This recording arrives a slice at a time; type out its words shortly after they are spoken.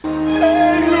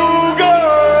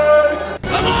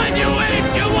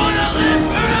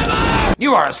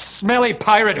a smelly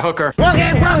pirate hooker.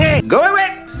 Go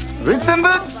away! Read some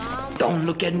books! Don't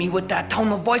look at me with that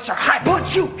tone of voice or I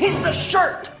punch you in the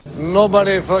shirt!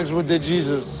 Nobody fucks with the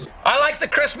Jesus. I like the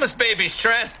Christmas babies,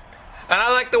 Trent. And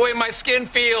I like the way my skin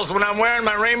feels when I'm wearing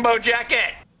my rainbow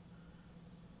jacket.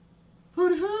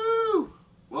 Hoo-hoo!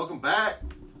 Welcome back.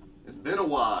 It's been a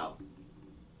while.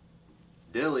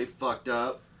 Dilly fucked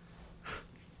up.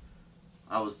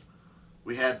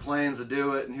 We had plans to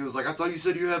do it, and he was like, I thought you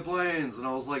said you had plans. And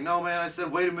I was like, no, man, I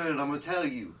said, wait a minute, I'm going to tell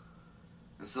you.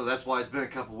 And so that's why it's been a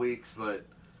couple weeks, but...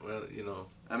 Well, you know...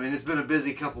 I mean, it's been a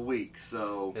busy couple weeks,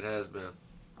 so... It has been.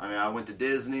 I mean, I went to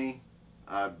Disney.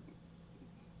 I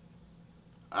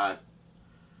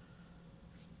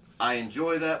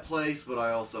enjoy that place, but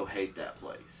I also hate that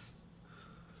place.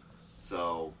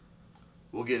 So,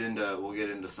 we'll get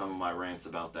into some of my rants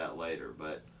about that later,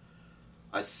 but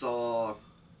I saw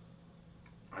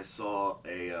a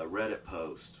Reddit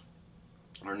post,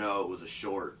 or no, it was a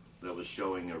short that was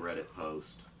showing a Reddit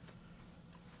post,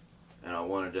 and I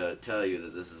wanted to tell you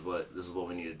that this is what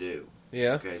we need to do.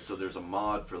 Yeah. Okay, so there's a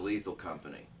mod for Lethal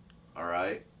Company, all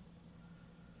right,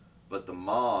 but the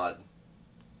mod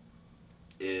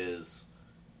is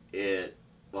it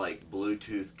like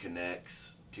Bluetooth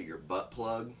connects to your butt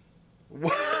plug.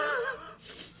 What?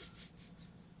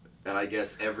 And I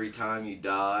guess every time you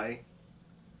die,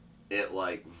 it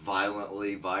like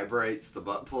violently vibrates the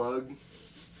butt plug.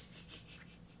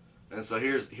 And so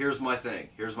here's my thing.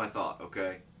 Here's my thought,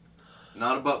 okay?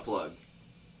 Not a butt plug.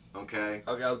 Okay?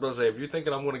 Okay, I was about to say, if you're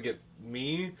thinking I'm going to get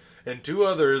me and two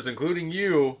others, including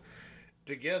you,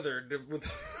 together with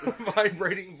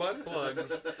vibrating butt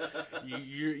plugs,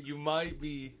 you might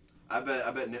be... I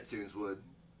bet Neptunes would.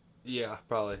 Yeah,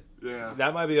 probably. Yeah.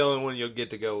 That might be the only one you'll get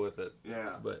to go with it.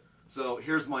 Yeah. But so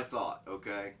here's my thought,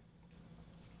 okay?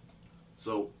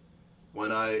 So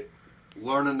when I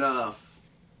learn enough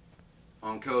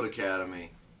on Code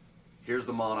Academy, here's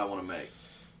the mod I want to make,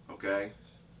 okay?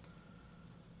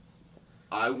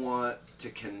 I want to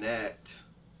connect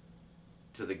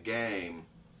to the game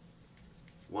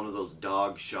one of those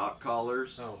dog shock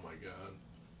collars. oh my god.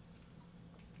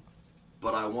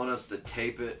 But I want us to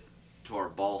tape it to our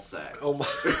ball sack. Oh my.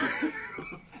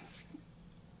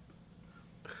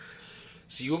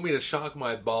 So you want me to shock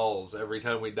my balls every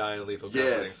time we die in Lethal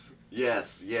Company?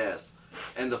 Yes.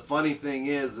 And the funny thing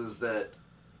is that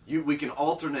we can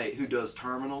alternate who does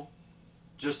terminal,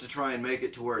 just to try and make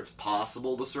it to where it's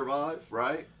possible to survive,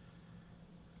 right?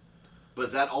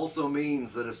 But that also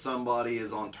means that if somebody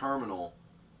is on terminal,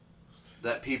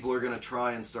 that people are going to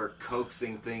try and start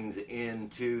coaxing things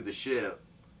into the ship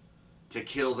to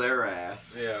kill their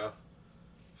ass. Yeah.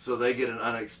 So they get an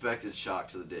unexpected shock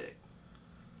to the dick.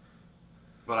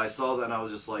 But I saw that and I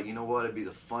was just like, you know what? It'd be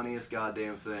the funniest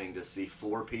goddamn thing to see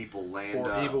four people land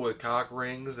up. 4 people with cock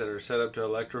rings that are set up to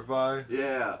electrify?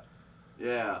 Yeah.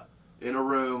 In a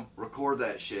room, record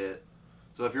that shit.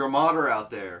 So if you're a modder out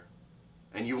there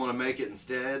and you want to make it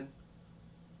instead,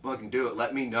 fucking do it.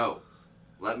 Let me know.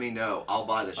 I'll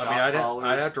buy the shock collars.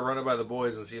 I'd have to run it by the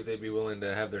boys and see if they'd be willing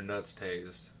to have their nuts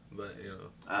tased. But, you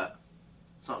know.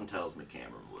 Something tells me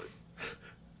Cameron would.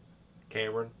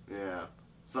 Cameron? Yeah.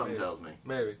 Something tells me.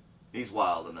 Maybe. He's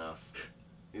wild enough.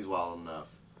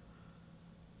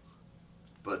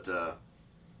 But,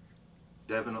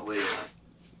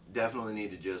 definitely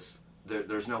need to just...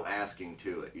 There's no asking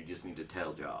to it. You just need to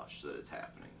tell Josh that it's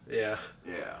happening. Yeah.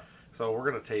 Yeah. So we're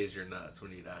going to tase your nuts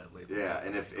when you die in Lethal Yeah,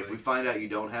 Company. and if we find out you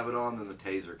don't have it on, then the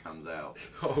taser comes out.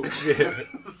 Oh, shit.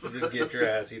 Just get your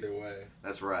ass either way.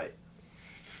 That's right.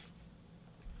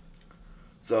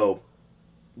 So,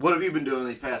 what have you been doing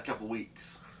these past couple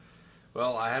weeks?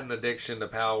 Well, I had an addiction to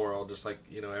Pal World, just like,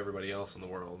 you know, everybody else in the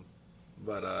world.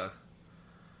 But,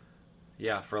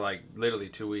 yeah, for like literally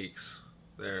 2 weeks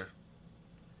there.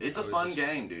 It's a fun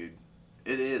game, dude.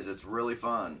 It is. It's really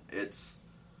fun.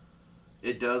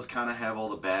 It does kind of have all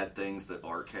the bad things that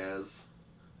Ark has,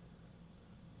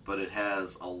 but it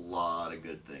has a lot of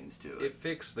good things to it. It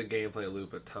fixed the gameplay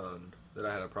loop a ton that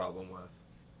I had a problem with.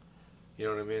 You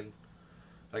know what I mean?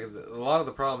 Like, a lot of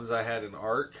the problems I had in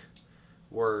Ark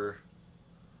were,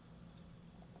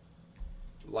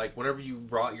 like, whenever you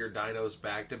brought your dinos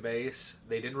back to base,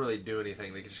 they didn't really do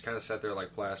anything. They just kind of sat there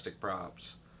like plastic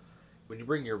props. When you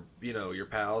bring your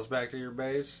pals back to your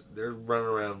base, they're running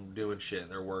around doing shit.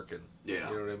 They're working. Yeah.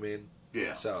 You know what I mean?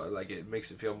 Yeah. So, like, it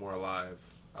makes it feel more alive.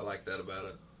 I like that about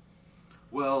it.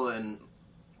 Well, and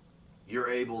you're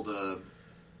able to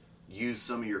use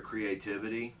some of your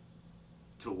creativity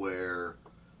to where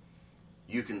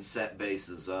you can set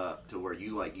bases up to where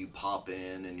you pop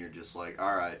in and you're just like,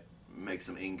 all right, make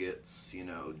some ingots, you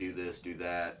know, do this, do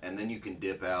that, and then you can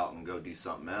dip out and go do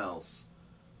something else,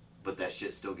 but that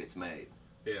shit still gets made.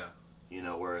 Yeah. You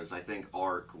know, whereas I think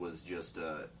Ark was just,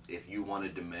 if you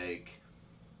wanted to make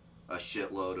a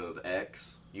shitload of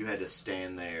X, you had to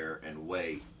stand there and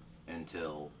wait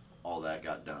until all that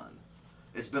got done.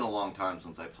 It's been a long time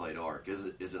since I played Ark. Is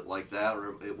it like that,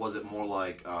 or was it more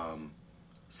like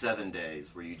 7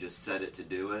 days where you just set it to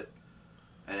do it,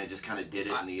 and it just kind of did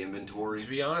it in the inventory? To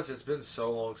be honest, it's been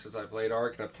so long since I played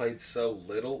Ark, and I played so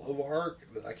little of Ark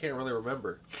that I can't really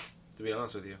remember, to be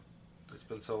honest with you. It's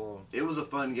been so long. It was a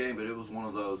fun game, but it was one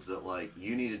of those that, like,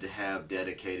 you needed to have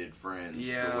dedicated friends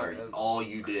to where all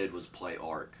you did was play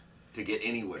Ark to get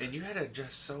anywhere. And you had to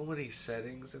adjust so many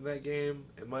settings in that game,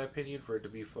 in my opinion, for it to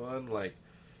be fun. Like,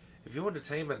 if you wanted to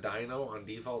tame a dino on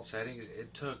default settings,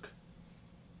 it took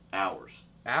hours.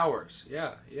 Hours,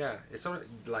 yeah. It's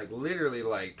like literally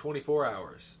like 24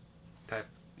 hours type,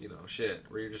 you know, shit.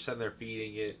 Where you're just sitting there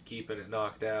feeding it, keeping it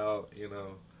knocked out, you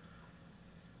know.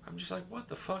 I'm just like, what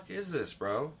the fuck is this,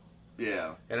 bro?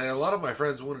 Yeah. And a lot of my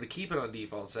friends wanted to keep it on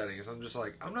default settings. I'm just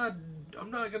like, I'm not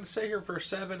going to sit here for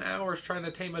 7 hours trying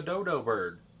to tame a dodo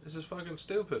bird. This is fucking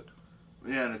stupid.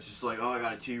 Yeah, and it's just like, oh, I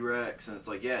got a T-Rex. And it's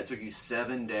like, yeah, it took you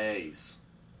 7 days.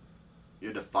 You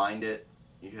had to find it.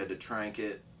 You had to trank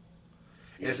it.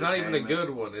 And it's not even a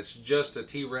good one. It's just a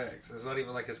T-Rex. It's not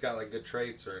even like it's got like good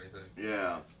traits or anything.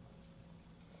 Yeah.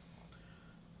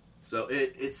 So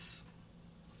it's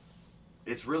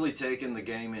really taken the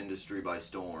game industry by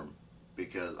storm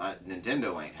because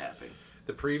Nintendo ain't happy.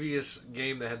 The previous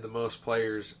game that had the most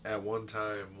players at one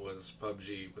time was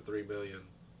PUBG with 3 million.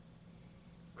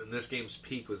 And this game's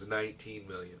peak was 19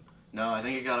 million. No, I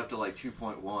think it got up to like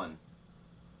 2.1.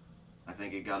 I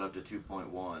think it got up to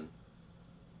 2.1.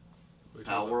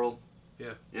 Pal World?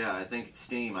 Yeah. Yeah, I think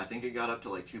Steam. I think it got up to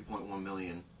like 2.1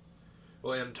 million.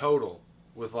 Well, in total,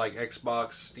 with like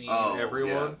Xbox, Steam,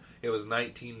 everyone, it was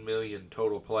 19 million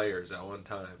total players at one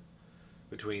time.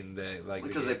 Between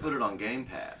because they put it on Game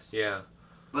Pass. Yeah.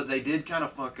 But they did kind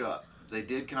of fuck up.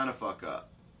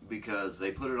 Because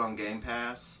they put it on Game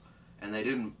Pass and they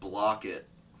didn't block it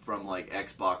from like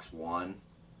Xbox One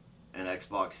and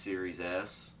Xbox Series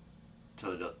S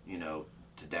to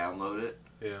download it.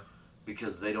 Yeah.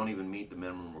 Because they don't even meet the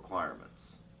minimum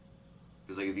requirements.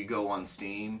 Because like if you go on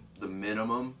Steam, the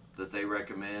minimum that they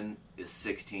recommend is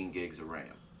 16 gigs of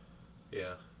RAM.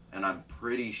 Yeah. And I'm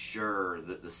pretty sure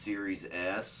that the Series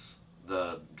S,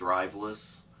 the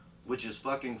driveless, which is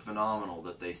fucking phenomenal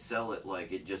that they sell it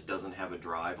like it just doesn't have a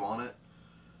drive on it,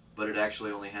 but it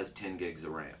actually only has 10 gigs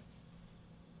of RAM.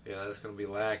 Yeah, that's going to be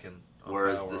lacking.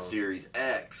 Whereas the Series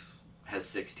X has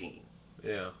 16.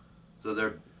 Yeah. So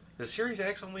the Series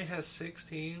X only has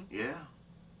 16? Yeah.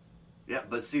 Yeah,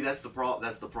 but see, that's the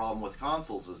problem with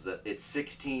consoles is that it's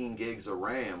 16 gigs of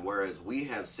RAM, whereas we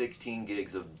have 16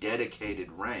 gigs of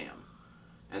dedicated RAM.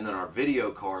 And then our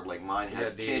video card, like mine,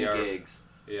 has 10 gigs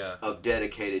of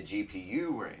dedicated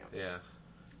GPU RAM. Yeah.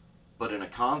 But in a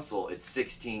console, it's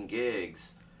 16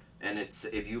 gigs, and it's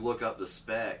if you look up the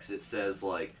specs, it says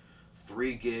like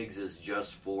 3 gigs is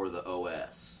just for the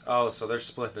OS. Oh, so they're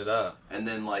splitting it up. And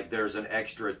then like there's an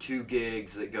extra 2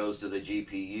 gigs that goes to the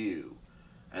GPU.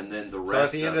 And then the rest. So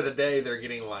at the end of the day, they're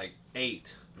getting like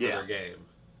 8 for their game.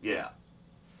 Yeah.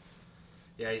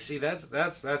 Yeah, you see, that's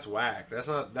whack.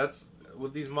 That's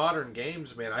with these modern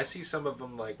games, man. I see some of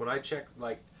them like when I check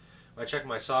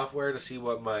my software to see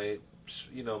what my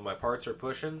parts are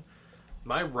pushing.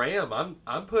 My RAM,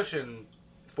 I'm pushing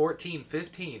 14,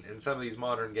 15 in some of these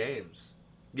modern games,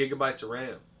 gigabytes of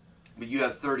RAM. But you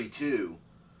have 32.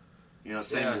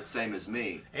 Same as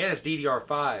me. And it's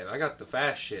DDR5. I got the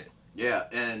fast shit. Yeah,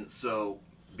 and so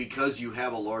because you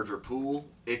have a larger pool,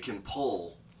 it can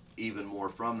pull even more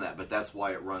from that, but that's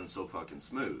why it runs so fucking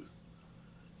smooth.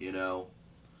 You know?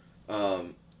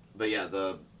 But yeah,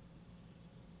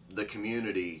 the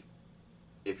community,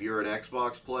 if you're an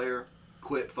Xbox player,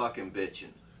 quit fucking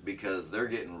bitching because they're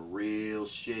getting real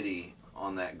shitty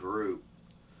on that group.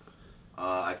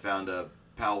 I found a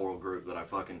Pal World group that I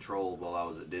fucking trolled while I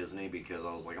was at Disney because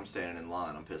I was like, I'm standing in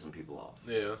line, I'm pissing people off.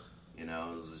 Yeah. You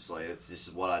know, it was just like, it's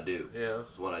just what I do. Yeah.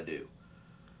 It's what I do.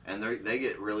 And they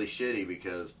get really shitty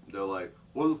because they're like,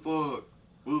 what the fuck?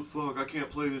 What the fuck? I can't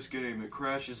play this game. It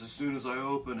crashes as soon as I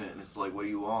open it. And it's like, what do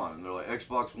you want? And they're like,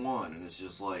 Xbox One. And it's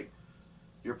just like,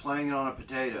 you're playing it on a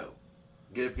potato.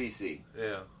 Get a PC.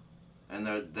 Yeah. And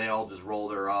they all just roll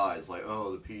their eyes like,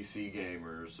 oh, the PC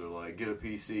gamers. They're like, get a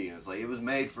PC. And it's like, it was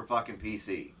made for fucking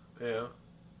PC. Yeah.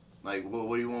 Like,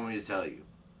 what do you want me to tell you?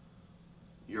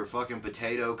 Your fucking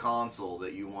potato console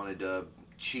that you wanted a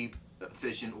cheap,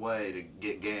 efficient way to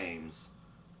get games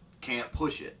can't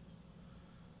push it.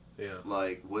 Yeah.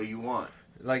 Like, what do you want?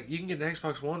 Like, you can get an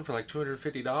Xbox One for like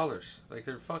 $250. Like,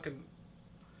 they're fucking...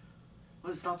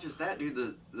 Well, it's not just that,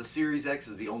 dude. The Series X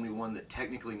is the only one that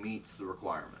technically meets the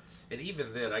requirements. And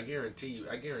even then, I guarantee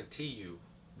you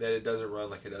that it doesn't run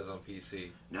like it does on PC.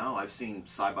 No, I've seen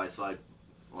side-by-side,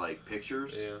 like,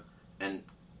 pictures. Yeah. And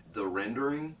the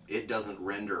rendering, it doesn't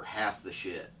render half the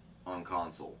shit on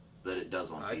console that it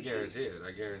does on PC.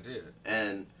 I guarantee it.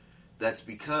 And that's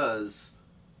because,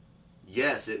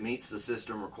 yes, it meets the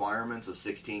system requirements of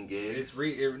 16 gigs.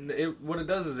 What it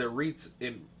does is it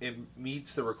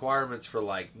meets the requirements for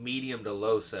like medium to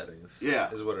low settings. Yeah.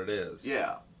 Is what it is.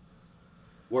 Yeah.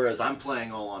 Whereas I'm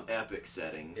playing all on Epic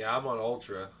settings. Yeah, I'm on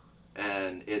Ultra.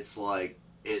 And it's like,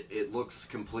 it looks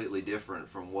completely different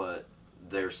from what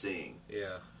they're seeing.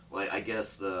 Yeah. Like, I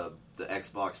guess the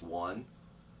Xbox One,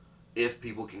 if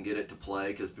people can get it to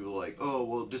play, because people are like, oh,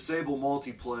 well, disable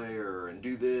multiplayer and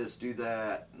do this, do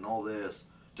that, and all this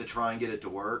to try and get it to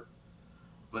work.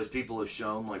 But as people have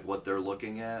shown, like, what they're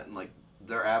looking at, and, like,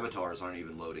 their avatars aren't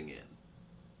even loading in.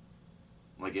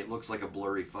 Like, it looks like a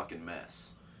blurry fucking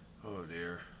mess. Oh,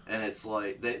 dear. And it's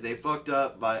like, they fucked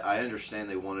up by, I understand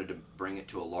they wanted to bring it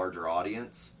to a larger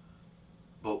audience,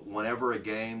 but whenever a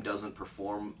game doesn't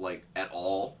perform, like, at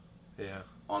all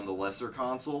on the lesser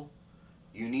console,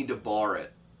 you need to bar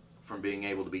it from being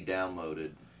able to be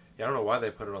downloaded. Yeah, I don't know why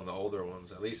they put it on the older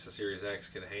ones. At least the Series X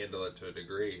can handle it to a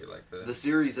degree. Like the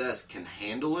Series S can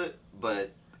handle it,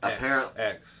 but apparently...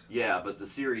 X. Yeah, but the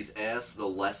Series S, the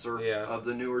lesser of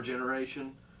the newer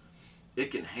generation,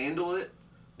 it can handle it,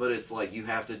 but it's like you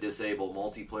have to disable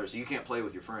multiplayer, so you can't play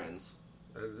with your friends.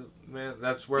 Man,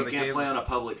 that's where you can't play on a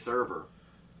public server.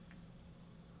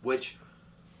 Which,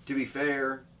 to be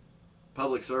fair,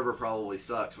 public server probably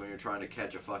sucks when you're trying to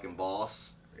catch a fucking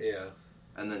boss. Yeah.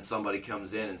 And then somebody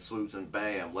comes in and swoops and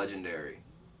bam, legendary.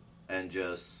 And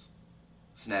just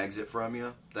snags it from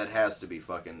you. That has to be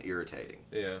fucking irritating.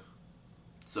 Yeah.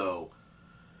 So,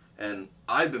 and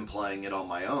I've been playing it on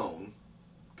my own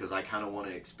because I kind of want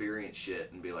to experience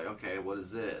shit and be like, okay, what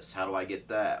is this? How do I get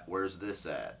that? Where's this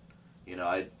at? You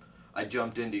know, I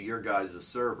jumped into your guys'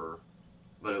 server,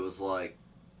 but it was like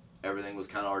everything was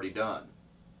kind of already done.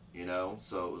 You know?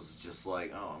 So it was just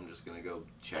like, oh, I'm just going to go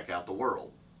check out the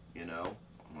world. You know?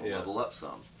 I'm going to level up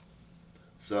some.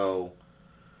 So,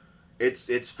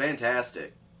 it's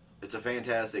fantastic. It's a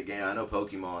fantastic game. I know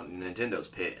Nintendo's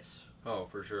pissed. Oh,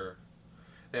 for sure.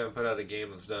 They haven't put out a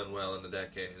game that's done well in a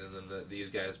decade, and then these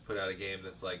guys put out a game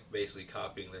that's like basically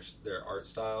copying their art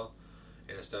style,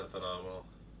 and it's done phenomenal.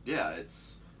 Yeah,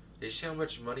 it's... Did you see how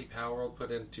much money Powerworld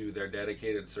put into their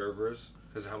dedicated servers?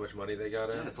 Because of how much money they got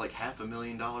in? Yeah, it's like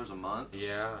 $500,000 a month.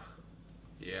 Yeah.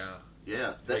 Yeah.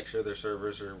 Yeah. Make sure their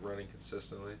servers are running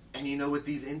consistently. And you know, with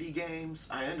these indie games,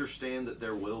 I understand that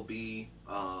there will be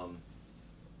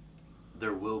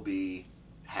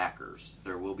hackers.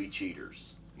 There will be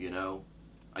cheaters. You know?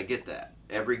 I get that.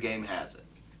 Every game has it.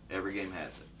 Every game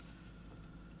has it.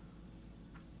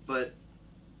 But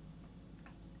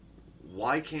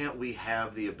why can't we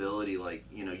have the ability, like,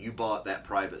 you know, you bought that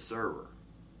private server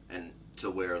and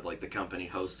to where, like, the company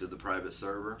hosted the private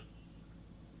server?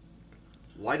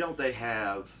 Why don't they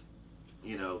have,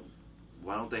 you know,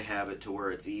 why don't they have it to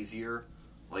where it's easier?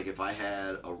 Like, if I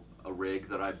had a rig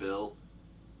that I built,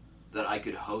 that I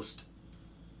could host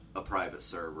a private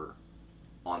server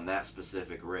on that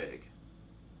specific rig.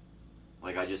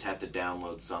 Like, I just have to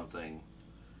download something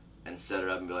and set it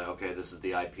up and be like, okay, this is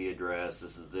the IP address,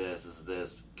 this is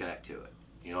this, connect to it.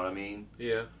 You know what I mean?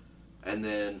 Yeah. And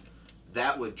then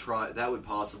that would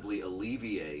possibly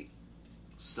alleviate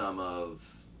some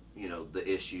of, you know, the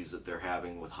issues that they're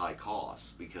having with high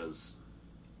costs, because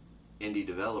indie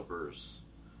developers,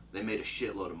 they made a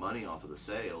shitload of money off of the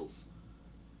sales,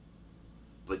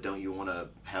 but don't you want to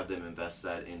have them invest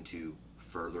that into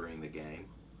furthering the game?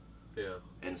 Yeah.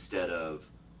 Instead of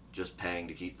just paying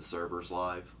to keep the servers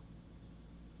live?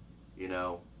 You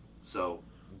know? So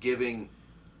giving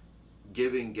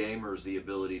gamers the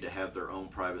ability to have their own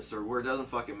private server where it doesn't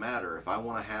fucking matter. If I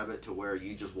want to have it to where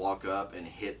you just walk up and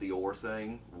hit the ore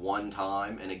thing one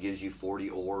time and it gives you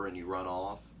 40 ore and you run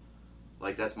off,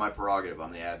 like, that's my prerogative.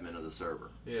 I'm the admin of the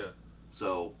server. Yeah.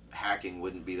 So hacking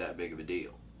wouldn't be that big of a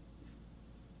deal.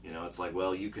 You know, it's like,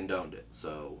 well, you condoned it,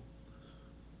 so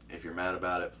if you're mad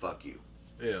about it, fuck you.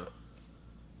 Yeah.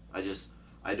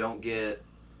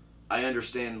 I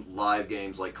understand live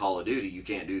games like Call of Duty, you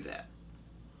can't do that.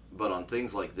 But on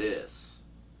things like this,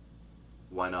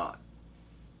 why not?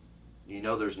 You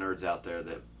know there's nerds out there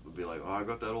that would be like, oh, I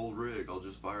got that old rig, I'll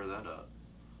just fire that up.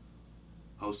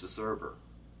 Host a server.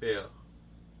 Yeah.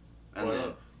 And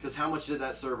then, because how much did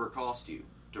that server cost you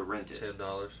to rent it?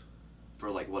 $10. For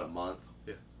like, what, a month?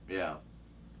 Yeah. Yeah.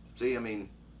 See, I mean,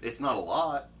 it's not a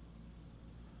lot.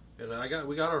 And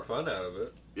we got our fun out of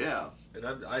it. Yeah.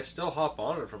 And I still hop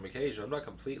on it from occasion. I'm not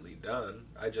completely done.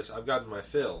 I've gotten my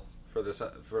fill for this,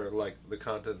 for like the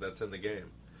content that's in the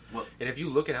game. Well, and if you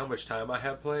look at how much time I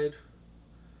have played,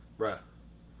 bruh,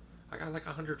 I got like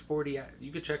 140.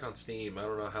 You could check on Steam. I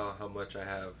don't know how much I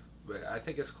have, but I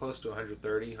think it's close to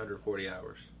 130, 140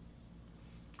 hours.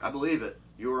 I believe it.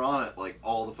 You were on it like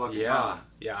all the fucking time.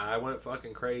 Yeah, I went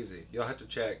fucking crazy. You'll have to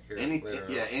check here later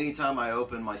on. Anytime I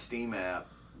open my Steam app,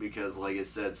 because like it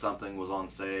said something was on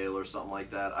sale or something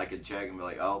like that, I could check and be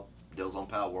like, oh, deal's on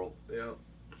Pal World. Yeah.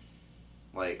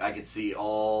 Like I could see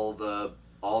all the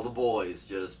boys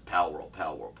just Pal World,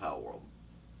 Pal World, Pal World.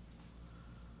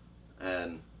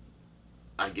 And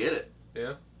I get it.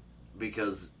 Yeah.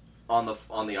 Because on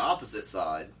the opposite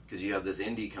side, because you have this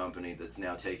indie company that's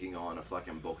now taking on a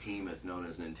fucking behemoth known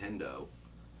as Nintendo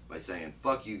by saying,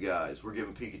 fuck you guys, we're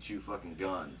giving Pikachu fucking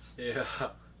guns. Yeah.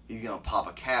 He's gonna pop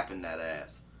a cap in that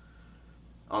ass.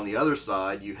 On the other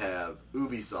side, you have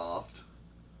Ubisoft.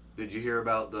 Did you hear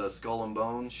about the Skull and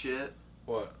Bones shit?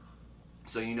 What?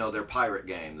 So you know their pirate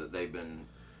game that they've been...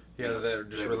 Yeah, they're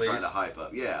just they've released. been trying to hype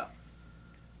up. Yeah.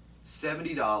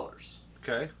 $70.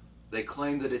 Okay. They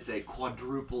claim that it's a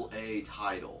quadruple A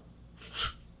title.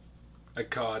 A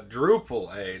quadruple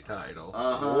A title.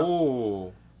 Uh-huh.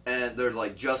 Ooh. And they're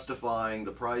like justifying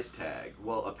the price tag.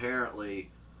 Well, apparently,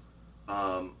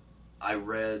 I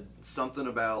read something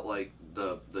about like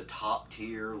the top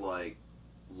tier like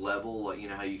level, like you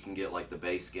know how you can get like the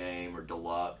base game or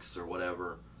deluxe or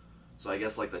whatever. So I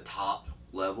guess like the top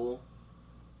level,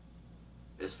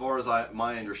 as far as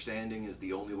my understanding is,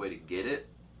 the only way to get it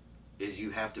is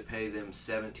you have to pay them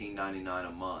 $17.99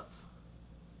 a month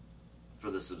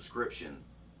for the subscription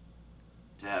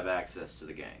to have access to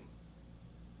the game,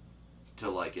 to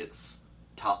like its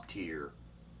top tier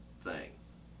thing.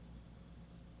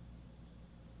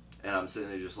 And I'm sitting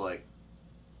there just like,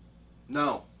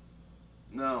 no.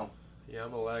 Yeah, I'm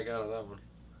gonna lag out of that one.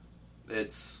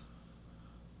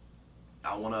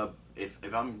 I wanna, if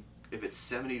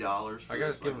it's $70 for I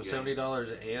gotta give them game,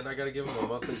 $70 and I gotta give them a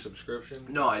monthly subscription.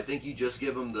 No, I think you just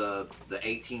give them the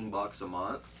 $18 a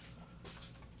month,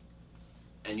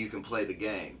 and you can play the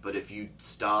game. But if you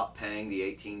stop paying the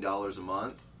 $18 a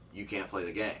month, you can't play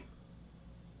the game.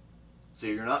 So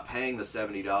you're not paying the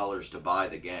 $70 to buy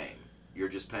the game. You're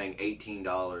just paying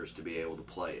 $18 to be able to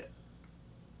play it.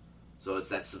 So it's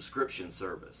that subscription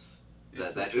service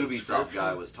that Ubisoft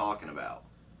guy was talking about.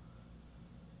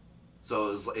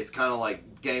 So it's kind of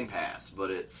like Game Pass,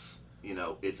 but it's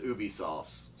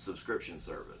Ubisoft's subscription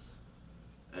service.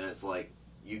 And it's like,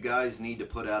 you guys need to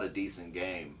put out a decent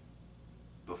game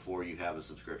before you have a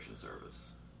subscription service.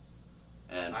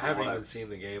 And I haven't even seen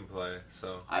the gameplay,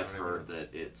 so I've heard that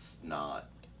it's not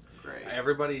great.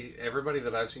 Everybody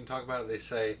that I've seen talk about it, they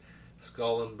say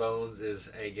Skull and Bones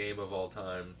is a game of all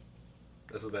time.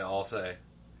 That's what they all say.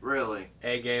 Really?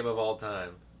 A game of all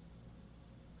time.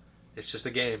 It's just a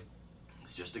game.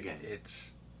 It's just a game.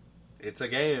 It's a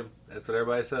game. That's what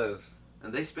everybody says.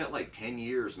 And they spent like 10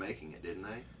 years making it, didn't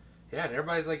they? Yeah, and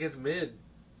everybody's like, it's mid,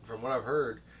 from what I've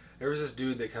heard. There was this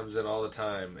dude that comes in all the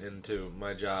time into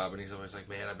my job, and he's always like,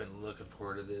 man, I've been looking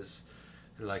forward to this.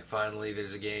 And like, finally,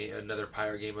 there's another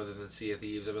pirate game other than Sea of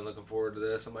Thieves. I've been looking forward to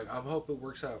this. I'm like, I hope it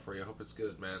works out for you. I hope it's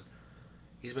good, man.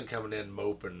 He's been coming in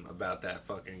moping about that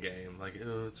fucking game. Like,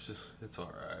 oh, it's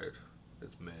alright.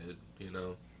 It's mid, you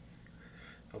know?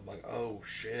 I'm like, oh,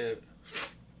 shit.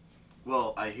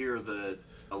 Well, I hear that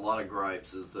a lot of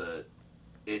gripes is that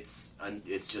it's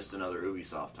just another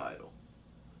Ubisoft title.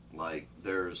 Like,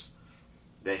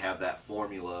 they have that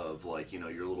formula of, like, you know,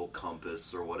 your little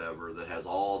compass or whatever that has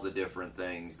all the different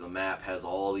things. The map has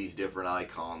all these different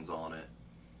icons on it.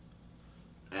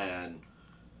 And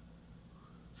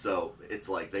so it's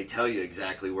like they tell you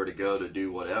exactly where to go to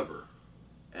do whatever.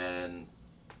 And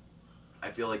I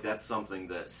feel like that's something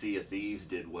that Sea of Thieves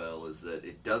did well, is that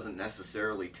it doesn't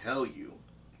necessarily tell you.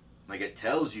 Like, it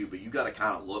tells you, but you got to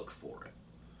kind of look for it,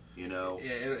 you know?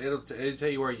 Yeah, it'll tell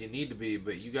you where you need to be,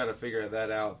 but you got to figure that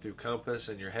out through compass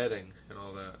and your heading and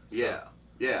all that. So.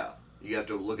 Yeah. You have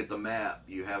to look at the map.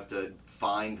 You have to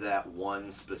find that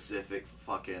one specific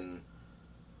fucking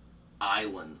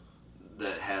island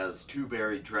that has 2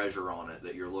 buried treasure on it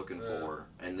that you're looking for,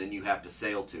 and then you have to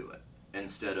sail to it.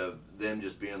 Instead of them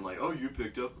just being like, oh, you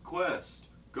picked up a quest.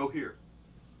 Go here.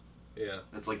 Yeah.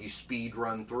 It's like you speed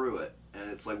run through it. And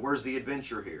it's like, where's the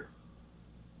adventure here?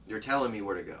 You're telling me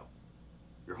where to go.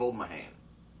 You're holding my hand.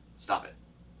 Stop it.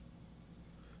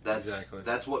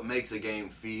 That's what makes a game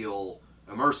feel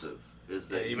immersive, is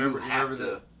that you have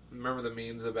to remember the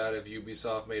memes about if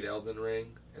Ubisoft made Elden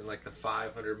Ring and like the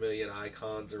 500 million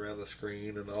icons around the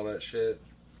screen and all that shit?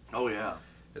 Oh yeah,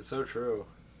 It's so true.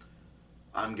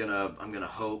 I'm gonna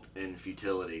hope in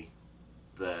futility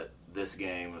that this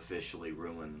game officially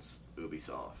ruins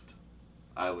Ubisoft.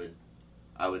 I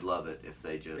would love it if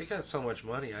they just... They got so much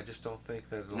money, I just don't think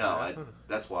that it'll No, happen.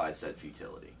 that's why I said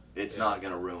futility. It's not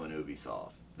going to ruin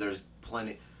Ubisoft. There's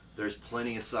plenty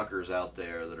of suckers out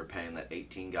there that are paying that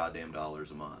 $18 goddamn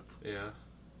a month Yeah.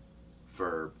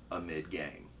 for a mid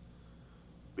game.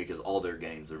 Because all their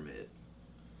games are mid.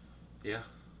 Yeah.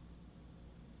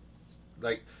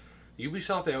 Like,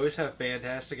 Ubisoft, they always have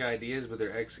fantastic ideas, but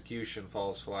their execution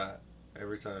falls flat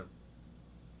every time.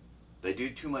 They do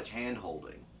too much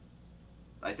hand-holding.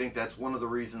 I think that's one of the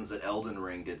reasons that Elden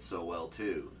Ring did so well,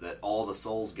 too. That all the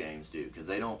Souls games do. Because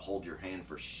they don't hold your hand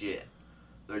for shit.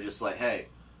 They're just like, hey,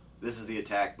 this is the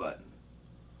attack button.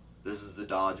 This is the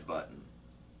dodge button.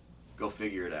 Go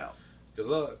figure it out. Good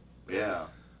luck. Yeah.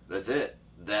 That's it.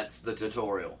 That's the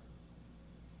tutorial.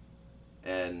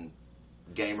 And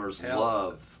gamers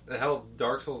love... Hell,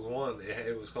 Dark Souls 1,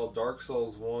 it was called Dark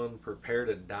Souls 1 Prepare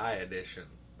to Die Edition.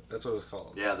 That's what it was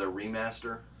called. Yeah, the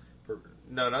remaster.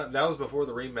 No, that was before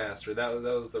the remaster. That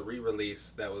was the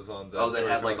re-release that was on the... Oh, that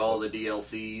had Dark all Souls. the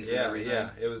DLCs and Yeah, everything? yeah.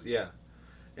 It was, yeah.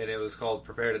 And it was called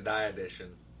Prepare to Die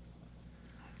Edition.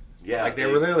 Yeah. Like, they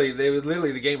would literally,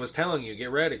 the game was telling you,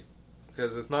 get ready.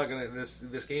 Because it's not gonna,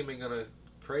 this game ain't gonna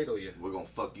cradle you. We're gonna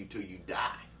fuck you till you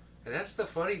die. And that's the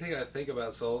funny thing I think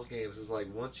about Souls games is like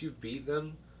once you've beat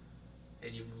them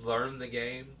and you've learned the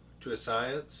game to a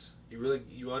science,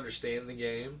 you understand the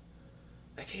game.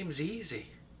 That game's easy.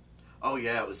 Oh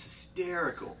yeah, it was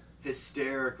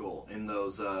hysterical in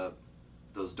those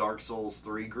Dark Souls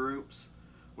 3 groups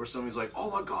where somebody's like, "Oh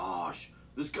my gosh,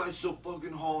 this guy's so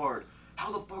fucking hard.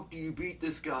 How the fuck do you beat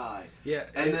this guy?" Yeah,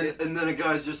 and then a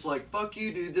guy's just like, "Fuck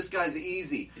you, dude. This guy's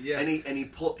easy." Yeah, and he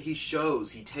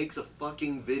takes a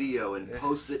fucking video and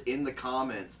posts it in the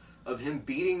comments of him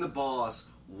beating the boss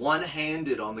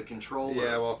one-handed on the controller.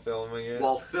 Yeah, while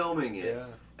filming it. Yeah,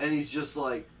 and he's just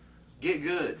like, "Get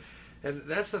good." And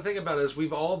that's the thing about it is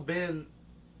we've all been,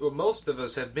 well, most of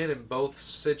us have been in both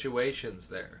situations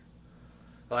there.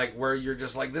 Like where you're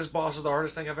just like, this boss is the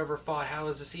hardest thing I've ever fought. How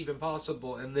is this even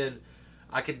possible? And then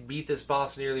I could beat this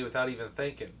boss nearly without even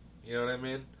thinking. You know what I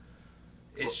mean?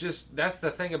 It's just, that's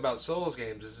the thing about Souls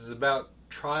games. This is about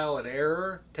trial and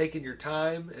error, taking your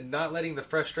time, and not letting the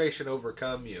frustration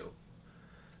overcome you.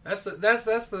 That's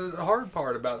the hard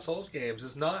part about Souls games,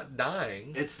 is not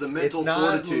dying. It's the mental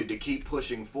fortitude to keep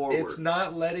pushing forward. It's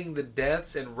not letting the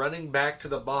deaths and running back to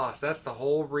the boss. That's the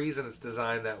whole reason it's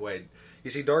designed that way. You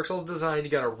see, Dark Souls designed,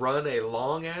 you gotta run a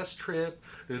long-ass trip,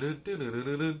 you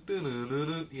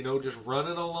know, just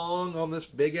running along on this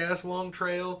big-ass long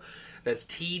trail that's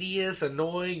tedious,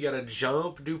 annoying. You gotta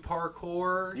jump, do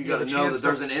parkour. You gotta know that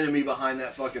there's an enemy behind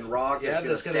that fucking rock that's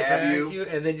gonna stab you.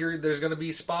 And then there's gonna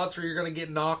be spots where you're gonna get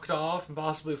knocked off and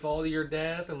possibly fall to your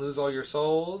death and lose all your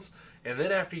souls. And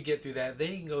then after you get through that,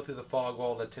 then you can go through the fog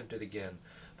wall and attempt it again.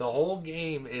 The whole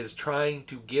game is trying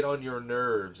to get on your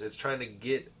nerves. It's trying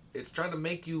to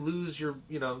make you lose your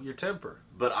temper.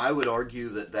 But I would argue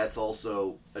that that's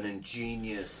also an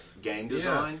ingenious game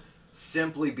design. Yeah.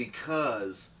 Simply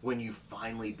because when you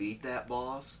finally beat that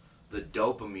boss, the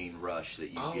dopamine rush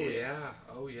that you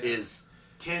get is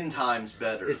 10 times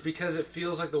better. It's because it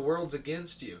feels like the world's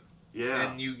against you. Yeah.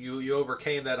 And you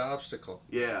overcame that obstacle.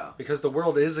 Yeah. Because the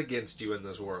world is against you in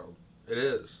this world. It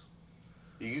is.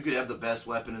 You could have the best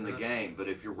weapon in the game, but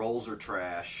if your rolls are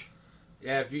trash...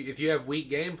 Yeah, if you have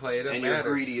weak gameplay, it doesn't matter. And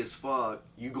you're greedy as fuck,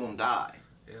 you gonna die.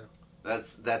 Yeah.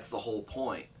 That's the whole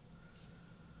point.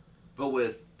 But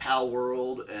with Pal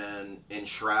World and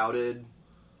Enshrouded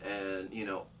and,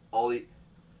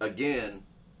 again,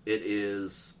 it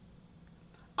is...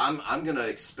 I'm gonna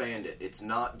expand it. It's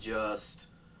not just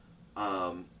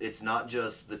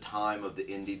the time of the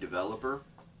indie developer.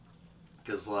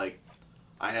 Because, I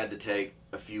had to take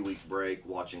a few-week break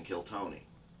watching Kill Tony.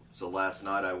 So last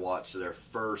night I watched their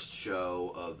first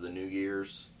show of the New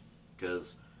Year's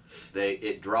because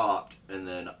it dropped and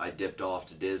then I dipped off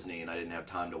to Disney and I didn't have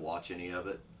time to watch any of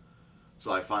it. So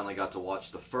I finally got to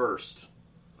watch the first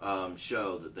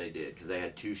show that they did because they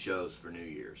had 2 shows for New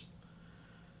Year's.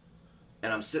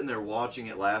 And I'm sitting there watching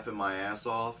it, laughing my ass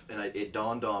off, and it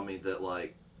dawned on me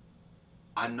that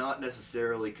I'm not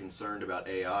necessarily concerned about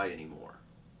AI anymore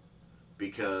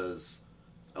because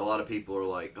a lot of people are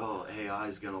like, oh, AI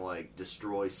is going to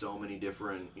destroy so many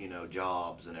different,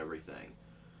 jobs and everything.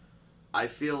 I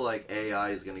feel like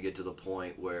AI is going to get to the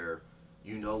point where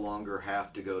you no longer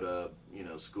have to go to,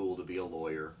 school to be a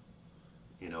lawyer.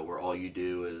 You know, where all you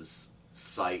do is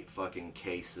cite fucking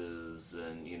cases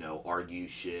and, you know, argue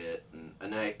shit. And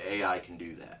an AI can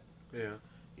do that. Yeah.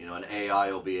 You know, an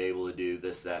AI will be able to do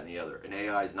this, that, and the other. An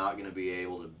AI is not going to be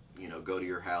able to, you know, go to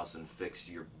your house and fix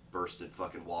your bursted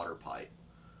fucking water pipe.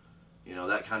 You know,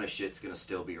 that kind of shit's going to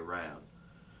still be around.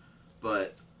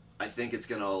 But I think it's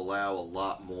going to allow a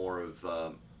lot more of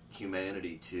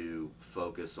humanity to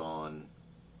focus on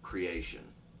creation.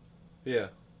 Yeah.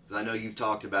 Because I know you've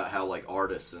talked about how, like,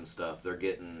 artists and stuff, they're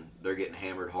getting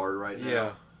hammered hard right now.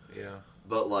 Yeah. Yeah.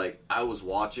 But, like, I was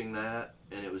watching that,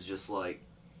 and it was just like,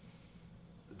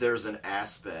 there's an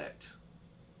aspect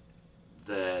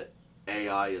that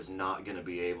AI is not going to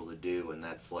be able to do, and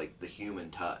that's, like, the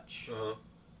human touch. Uh-huh.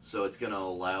 So it's going to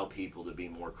allow people to be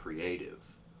more creative,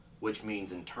 which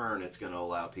means, in turn, it's going to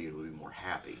allow people to be more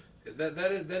happy. That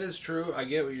is true. I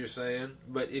get what you're saying,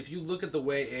 but if you look at the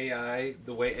way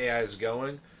AI is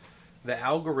going, the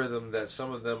algorithm that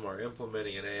some of them are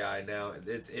implementing in AI now,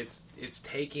 it's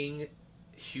taking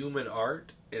human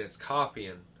art and it's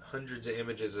copying hundreds of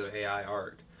images of AI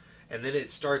art, and then it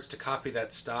starts to copy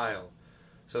that style.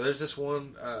 So there's this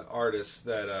one artist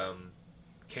that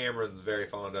Cameron's very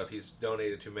fond of. He's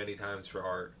donated to many times for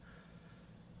art.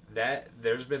 That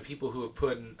there's been people who have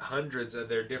put in hundreds of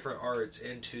their different arts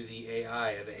into the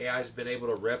AI, and the AI's been able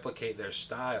to replicate their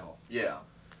style. Yeah.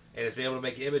 And it's been able to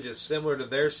make images similar to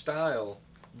their style,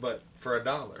 but for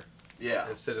 $1. Yeah.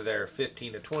 Instead of their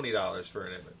 $15 to $20 for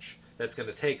an image. That's going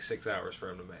to take 6 hours for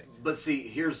him to make. But see,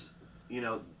 here's, you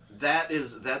know,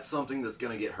 that's something that's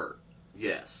going to get hurt.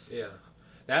 Yes. Yeah.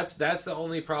 That's the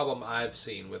only problem I've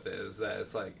seen with it, is that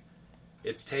it's like,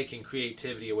 it's taking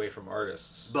creativity away from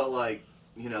artists. But, like,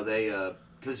 you know,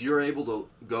 because you're able to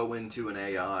go into an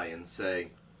AI and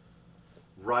say,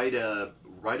 write a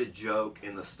joke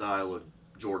in the style of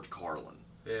George Carlin.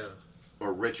 Yeah.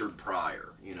 Or Richard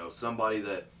Pryor. You know, somebody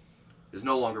that is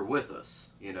no longer with us,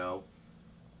 you know.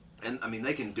 And, I mean,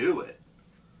 they can do it.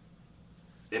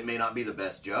 It may not be the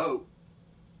best joke,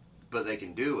 but they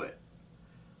can do it.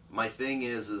 My thing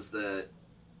is that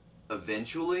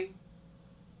eventually,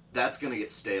 that's going to get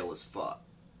stale as fuck.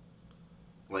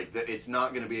 Like, it's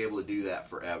not going to be able to do that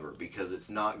forever because it's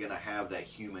not going to have that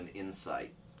human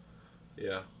insight.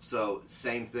 Yeah. So,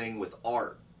 same thing with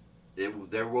art.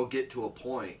 There will get to a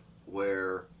point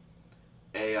where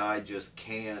AI just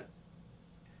can't.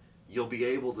 You'll be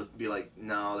able to be like,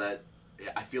 no,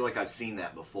 I feel like I've seen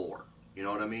that before. You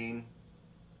know what I mean?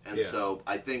 And yeah. So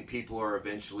I think people are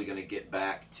eventually going to get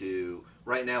back to.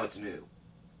 Right now, it's new.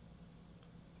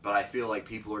 But I feel like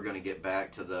people are going to get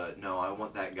back to no, I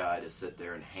want that guy to sit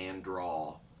there and hand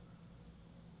draw,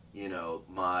 you know,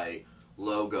 my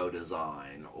logo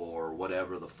design or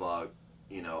whatever the fuck,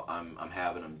 you know, I'm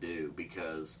having him do,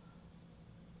 because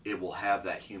it will have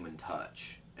that human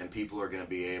touch. And people are going to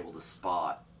be able to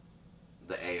spot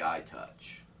the AI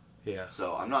touch. Yeah.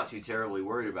 So I'm not too terribly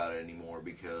worried about it anymore,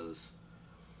 because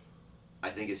I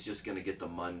think it's just going to get the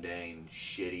mundane,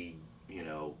 shitty, you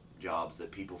know, jobs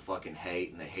that people fucking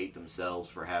hate, and they hate themselves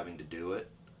for having to do it.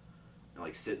 And,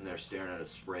 like, sitting there staring at a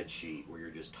spreadsheet where you're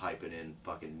just typing in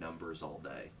fucking numbers all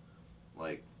day.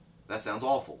 Like, that sounds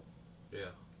awful.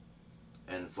 Yeah.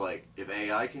 And it's like, if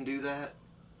AI can do that,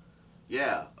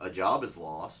 yeah, a job is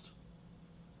lost.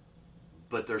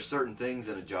 But there's certain things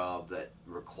in a job that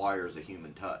requires a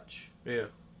human touch. Yeah.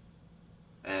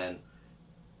 And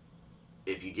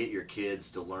if you get your kids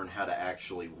to learn how to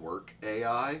actually work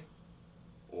AI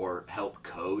or help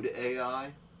code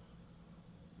AI,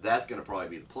 that's going to probably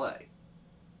be the play.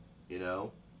 You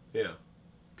know? Yeah.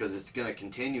 Because it's going to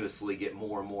continuously get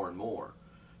more and more and more.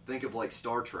 Think of, like,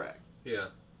 Star Trek. Yeah.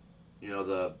 You know,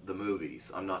 the movies.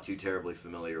 I'm not too terribly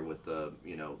familiar with the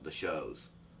shows.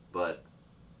 But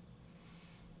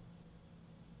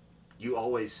you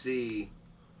always see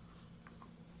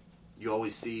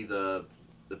the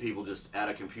people just at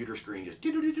a computer screen just.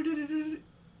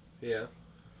 Yeah.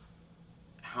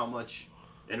 How much,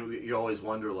 and you always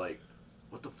wonder, like,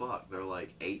 what the fuck? They're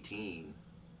like 18,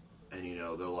 and you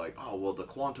know, they're like, oh, well, the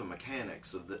quantum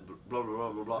mechanics of the blah, blah,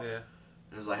 blah, blah, blah. Yeah.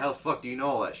 And it's like, how the fuck do you know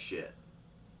all that shit?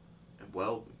 And,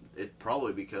 well, it's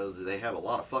probably because they have a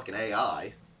lot of fucking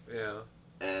AI. Yeah.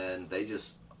 And they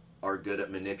just are good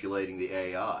at manipulating the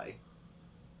AI.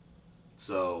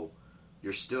 So,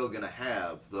 you're still going to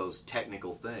have those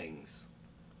technical things.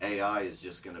 AI is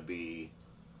just going to be,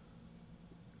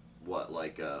 what,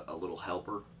 like a little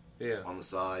helper? Yeah. On the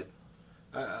side?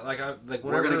 Whenever,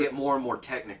 we're going to get more and more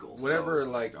technical. Whenever,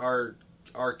 like,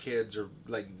 our kids are,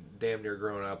 like, damn near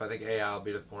grown up, I think AI will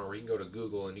be to the point where you can go to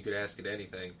Google and you could ask it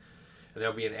anything, and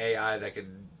there'll be an AI that could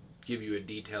give you a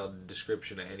detailed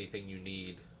description of anything you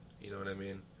need. You know what I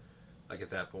mean? Like, at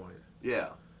that point. Yeah.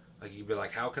 Like, you'd be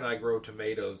like, how can I grow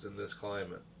tomatoes in this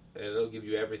climate? And it'll give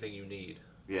you everything you need.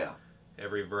 Yeah.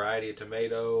 Every variety of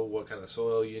tomato, what kind of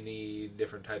soil you need,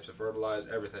 different types of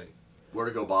fertilizer, everything. Where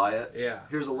to go buy it? Yeah.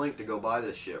 Here's a link to go buy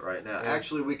this shit right now. Yeah.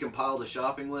 Actually, we compiled a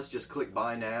shopping list. Just click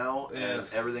buy now, and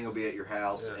everything will be at your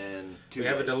house in 2 days. We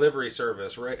have a delivery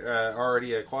service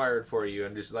already acquired for you,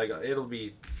 and just like it'll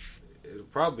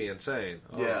probably be insane.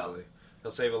 Honestly,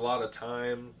 it'll save a lot of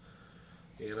time.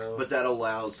 You know, but that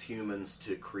allows humans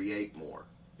to create more.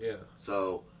 Yeah.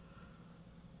 So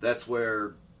that's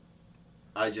where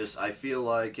I feel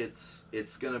like it's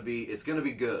gonna be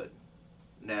good.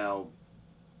 Now,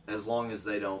 as long as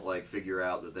they don't like figure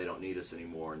out that they don't need us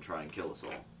anymore and try and kill us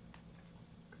all.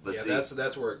 But yeah,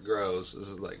 that's where it grows. This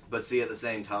is like. But see, at the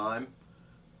same time,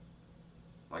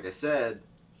 like I said,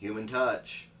 human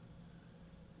touch.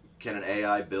 Can an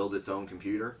AI build its own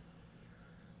computer?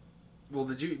 Well,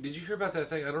 did you hear about that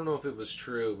thing? I don't know if it was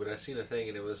true, but I seen a thing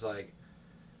and it was like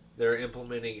they're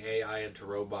implementing AI into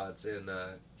robots in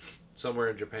somewhere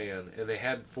in Japan, and they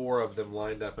had 4 of them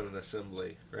lined up in an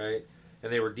assembly, right?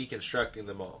 And they were deconstructing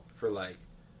them all for like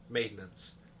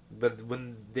maintenance. But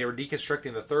when they were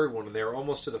deconstructing the 3rd one, and they were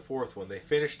almost to the 4th one, they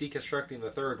finished deconstructing the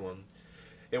 3rd one,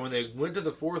 and when they went to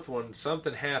the 4th one,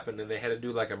 something happened, and they had to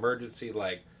do like emergency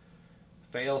like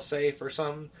fail safe or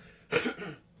something.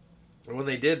 And when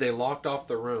they did, they locked off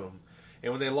the room.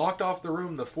 And when they locked off the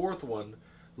room, the 4th one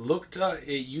looked up,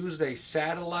 it used a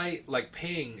satellite, like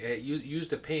ping, it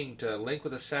used a ping to link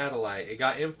with a satellite. It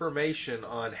got information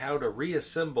on how to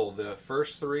reassemble the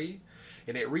first 3,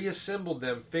 and it reassembled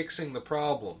them, fixing the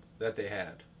problem that they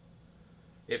had.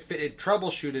 It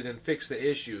troubleshooted and fixed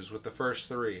the issues with the first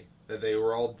 3, that they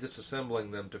were all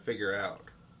disassembling them to figure out.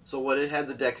 So what, it had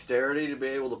the dexterity to be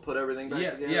able to put everything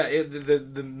back together? Yeah,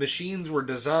 the machines were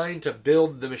designed to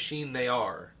build the machine they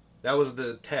are. That was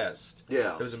the test.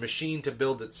 Yeah. It was a machine to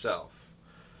build itself.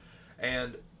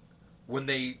 And when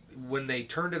they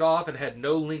turned it off and had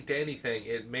no link to anything,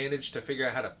 it managed to figure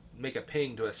out how to make a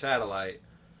ping to a satellite,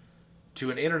 to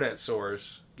an internet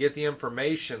source, get the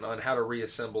information on how to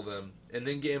reassemble them, and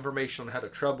then get information on how to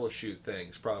troubleshoot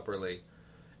things properly,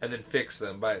 and then fix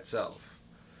them by itself.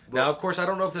 Now, of course, I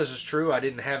don't know if this is true. I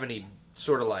didn't have any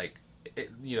sort of like,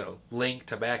 link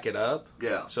to back it up.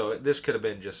 Yeah. So this could have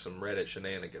been just some Reddit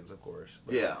shenanigans, of course.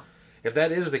 But yeah. If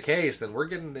that is the case, then we're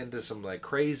getting into some like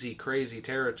crazy, crazy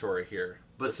territory here.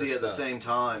 But see, at the same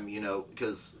time,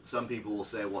 because some people will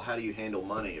say, well, how do you handle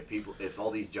money if all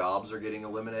these jobs are getting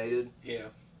eliminated? Yeah.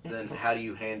 Then how do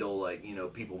you handle like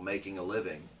people making a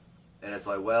living? And it's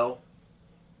like, well,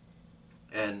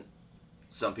 and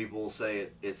some people will say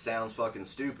it sounds fucking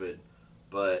stupid,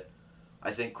 but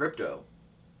I think crypto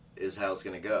is how it's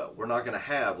going to go. We're not going to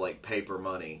have like paper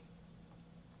money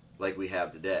like we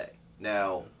have today.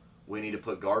 Now, we need to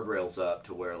put guardrails up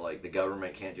to where like the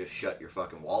government can't just shut your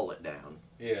fucking wallet down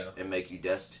and make you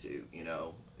destitute.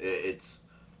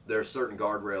 There are certain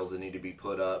guardrails that need to be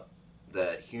put up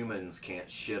that humans can't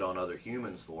shit on other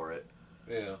humans for it.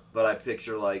 Yeah. But I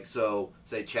picture like, so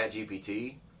say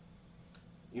ChatGPT.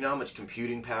 You know how much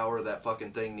computing power that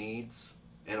fucking thing needs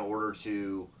in order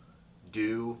to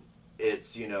do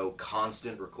its,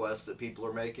 constant requests that people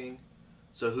are making?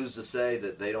 So who's to say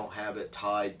that they don't have it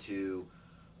tied to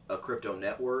a crypto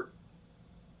network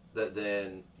that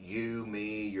then you,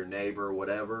 me, your neighbor,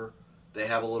 whatever, they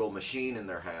have a little machine in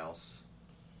their house,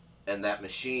 and that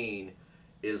machine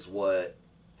is what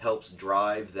helps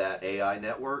drive that AI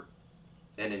network,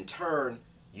 and in turn,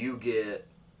 you get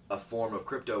a form of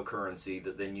cryptocurrency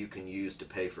that then you can use to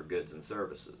pay for goods and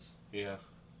services. Yeah.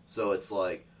 So it's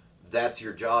like, that's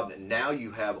your job. Now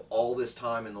you have all this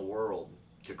time in the world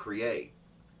to create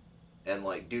and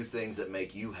like do things that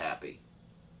make you happy.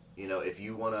 If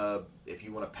you wanna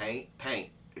paint, paint.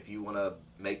 If you wanna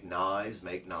make knives,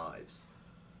 make knives.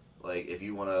 Like if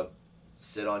you wanna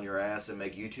sit on your ass and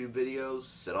make YouTube videos,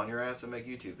 sit on your ass and make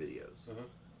YouTube videos. Mm-hmm.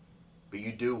 But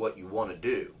you do what you want to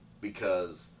do,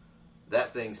 because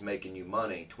that thing's making you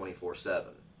money 24/7.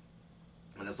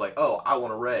 And it's like, oh, I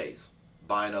want to raise.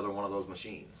 Buy another one of those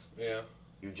machines. Yeah.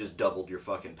 You've just doubled your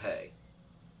fucking pay.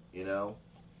 It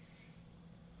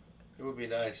would be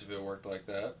nice if it worked like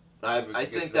that. I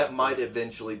think that might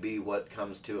eventually be what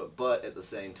comes to it. But at the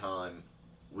same time,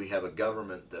 we have a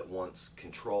government that wants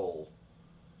control.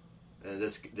 And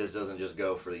this doesn't just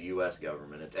go for the U.S.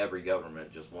 government. It's every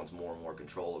government just wants more and more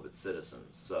control of its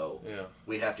citizens. So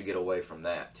we have to get away from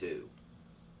that, too.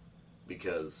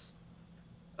 Because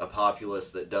a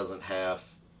populace that doesn't have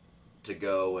to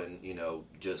go and,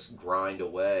 just grind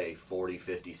away 40,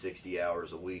 50, 60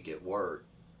 hours a week at work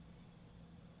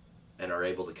and are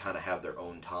able to kind of have their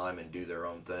own time and do their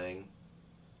own thing,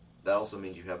 that also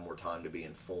means you have more time to be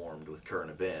informed with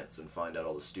current events and find out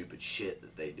all the stupid shit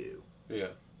that they do. Yeah.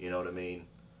 You know what I mean?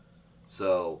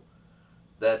 So,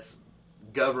 that's...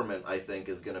 Government, I think,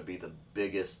 is going to be the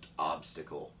biggest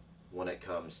obstacle when it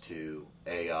comes to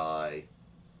AI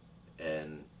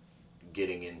and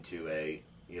getting into a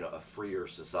freer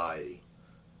society.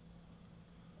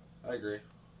 I agree.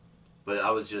 But I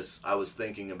was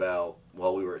thinking about,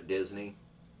 while we were at Disney,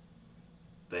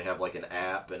 they have like an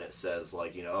app and it says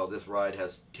like, oh, this ride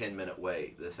has 10-minute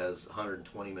wait. This has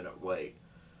 120-minute wait.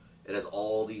 It has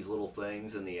all these little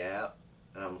things in the app.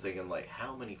 And I'm thinking like,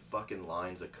 how many fucking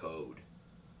lines of code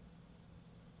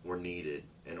were needed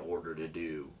in order to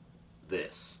do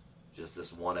this? Just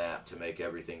this one app to make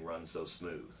everything run so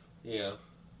smooth. Yeah.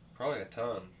 Probably a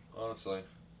ton, honestly.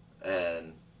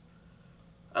 And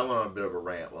I went on a bit of a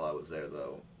rant while I was there,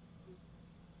 though.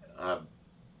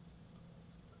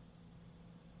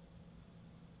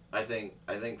 I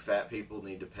think fat people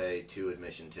need to pay 2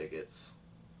 admission tickets.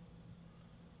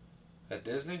 At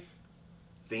Disney?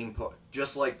 Theme park,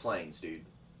 just like planes, dude.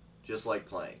 Just like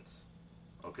planes.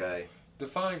 Okay?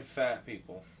 Define fat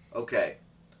people. Okay.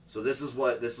 So this is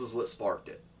what sparked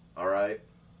it. All right?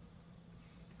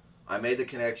 I made the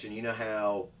connection. You know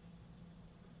how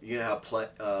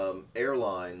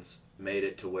airlines made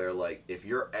it to where, like, if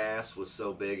your ass was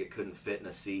so big it couldn't fit in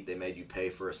a seat, they made you pay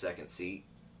for a second seat?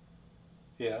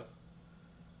 Yeah.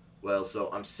 Well, so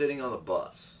I'm sitting on the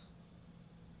bus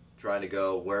trying to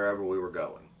go wherever we were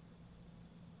going.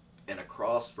 And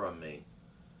across from me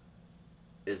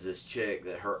is this chick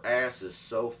that her ass is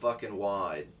so fucking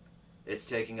wide, it's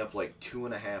taking up like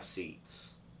 2.5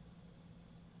 seats.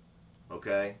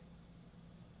 Okay?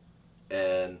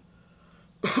 And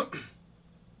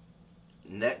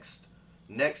next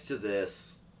to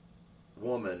this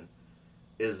woman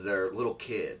is their little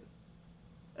kid.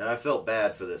 And I felt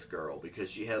bad for this girl because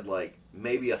she had like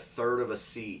maybe a third of a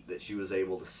seat that she was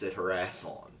able to sit her ass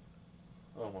on.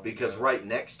 Oh my because God. Right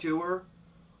next to her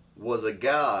was a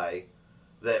guy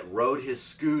that rode his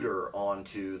scooter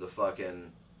onto the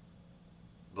fucking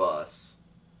bus.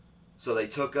 So they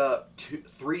took up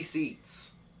 3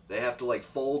 seats. They have to like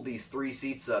fold these 3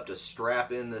 seats up to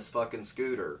strap in this fucking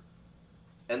scooter.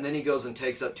 And then he goes and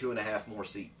takes up 2.5 more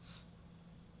seats.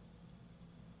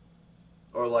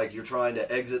 Or like you're trying to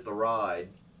exit the ride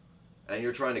and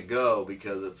you're trying to go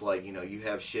because it's like, you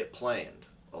have shit planned.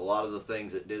 A lot of the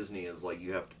things at Disney is like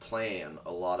you have to plan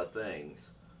a lot of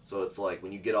things. So it's like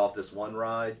when you get off this one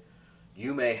ride,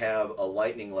 you may have a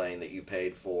lightning lane that you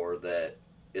paid for that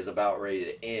is about ready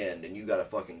to end and you gotta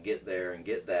fucking get there and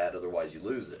get that, otherwise you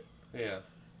lose it. Yeah.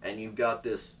 And you've got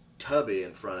this tubby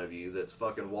in front of you that's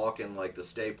fucking walking like the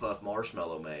Stay Puft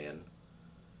Marshmallow Man,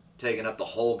 taking up the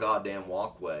whole goddamn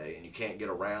walkway, and you can't get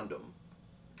around them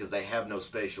because they have no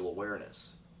spatial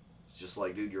awareness. It's just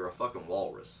like, dude, you're a fucking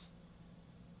walrus.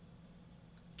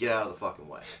 Get out of the fucking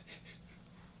way.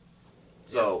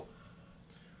 So,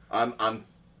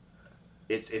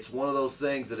 it's one of those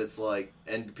things that it's like,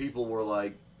 and people were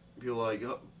like,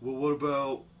 oh,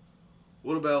 well,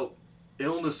 what about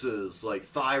illnesses like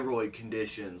thyroid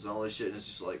conditions and all this shit? And it's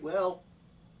just like, well,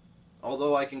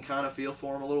 although I can kind of feel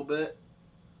for them a little bit,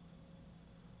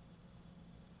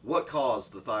 what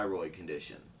caused the thyroid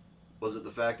condition? Was it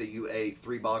the fact that you ate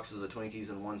 3 boxes of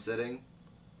Twinkies in one sitting?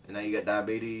 And now you got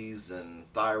diabetes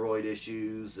and thyroid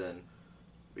issues and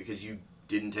because you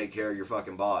didn't take care of your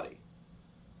fucking body.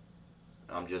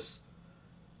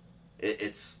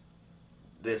 It's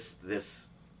this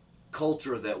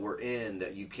culture that we're in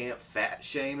that you can't fat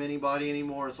shame anybody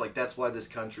anymore. It's like, that's why this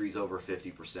country's over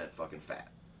 50% fucking fat.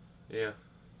 Yeah.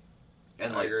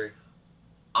 And I agree.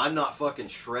 I'm not fucking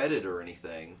shredded or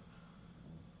anything,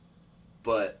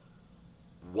 but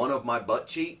one of my butt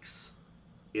cheeks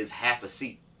is half a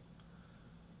seat.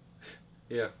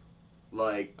 Yeah.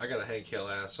 Like, I got a Hank Hill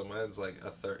ass, so mine's like a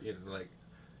third, like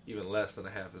even less than a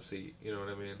half a seat. You know what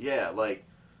I mean? yeah, like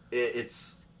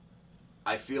it's.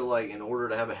 I feel like in order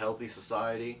to have a healthy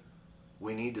society,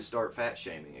 we need to start fat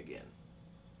shaming again.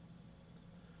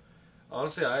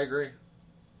 Honestly, I agree.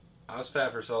 I was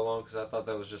fat for so long because I thought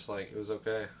that was just like, it was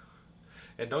okay.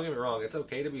 And don't get me wrong, it's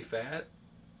okay to be fat.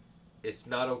 It's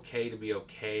not okay to be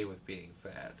okay with being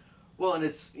fat. Well, and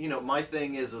it's, my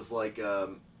thing is like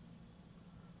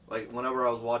whenever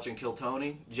I was watching Kill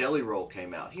Tony, Jelly Roll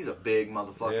came out. He's a big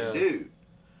motherfucking dude.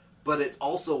 But it's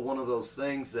also one of those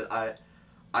things that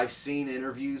I've seen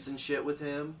interviews and shit with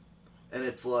him, and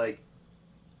it's like,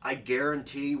 I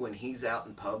guarantee when he's out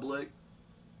in public,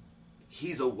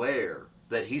 he's aware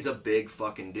that he's a big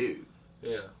fucking dude.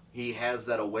 Yeah. He has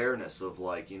that awareness of,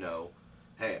 like,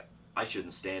 hey, I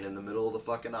shouldn't stand in the middle of the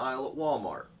fucking aisle at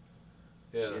Walmart.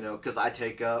 Yeah. You know, because I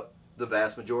take up the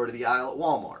vast majority of the aisle at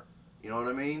Walmart. You know what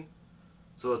I mean?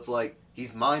 So it's like,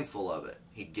 he's mindful of it.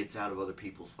 He gets out of other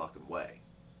people's fucking way.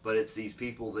 But it's these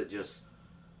people that just,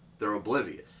 they're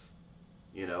oblivious.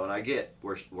 You know, and I get,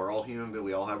 we're all human, but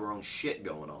we all have our own shit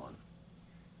going on.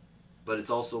 But it's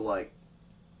also like,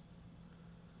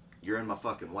 you're in my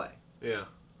fucking way. Yeah.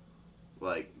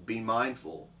 Like, be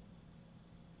mindful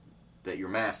that you're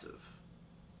massive.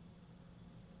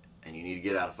 And you need to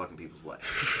get out of fucking people's way.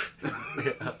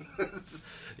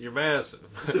 You're massive.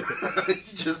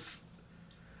 It's just...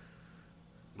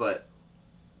 But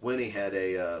Winnie had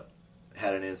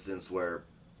an instance where...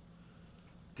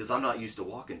 Because I'm not used to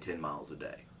walking 10 miles a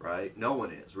day, right? No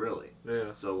one is, really.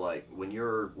 Yeah. So, like, when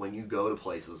you go to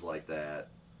places like that,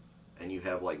 and you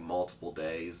have, like, multiple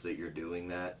days that you're doing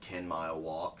that, 10-mile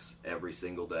walks every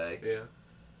single day... Yeah.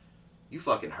 You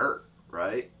fucking hurt,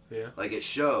 right? Yeah. Like, it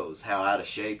shows how out of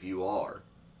shape you are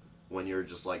when you're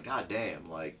just like, God damn,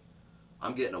 like,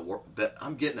 I'm getting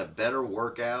a better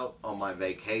workout on my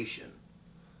vacation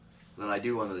than I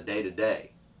do on the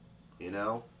day-to-day, you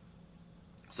know?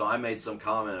 So I made some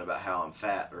comment about how I'm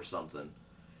fat or something,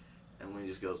 and Lynn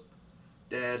just goes,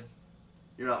 Dad,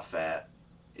 you're not fat.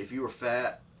 If you were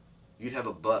fat, you'd have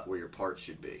a butt where your parts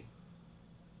should be.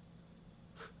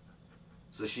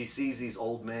 So she sees these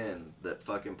old men that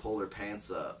fucking pull their pants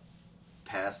up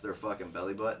past their fucking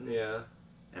belly button. Yeah.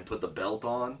 And put the belt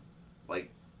on.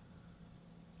 Like,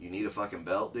 you need a fucking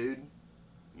belt, dude.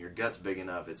 Your gut's big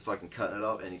enough. It's fucking cutting it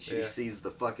off. And she sees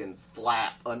the fucking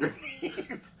flap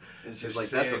underneath. And she's like,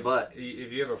 that's a butt.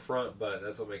 If you have a front butt,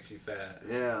 that's what makes you fat.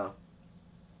 Yeah.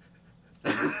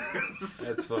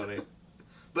 That's funny.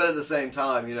 But at the same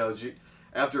time, you know,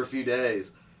 after a few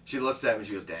days, she looks at me and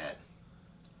she goes, Dad,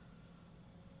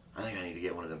 I think I need to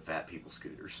get one of them fat people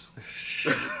scooters.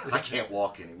 I can't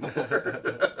walk anymore.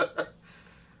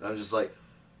 And I'm just like,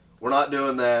 we're not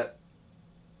doing that,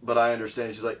 but I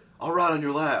understand. She's like, I'll ride on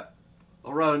your lap.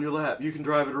 I'll ride on your lap. You can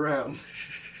drive it around.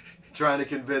 Trying to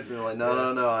convince me. I'm like,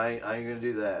 no, I ain't going to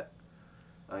do that.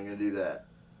 I ain't going to do that.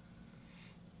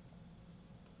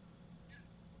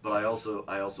 But I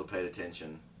also paid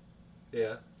attention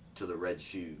to the red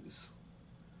shoes.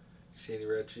 See any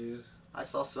red shoes? I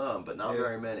saw some, but not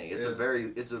very many. It's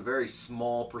a very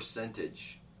small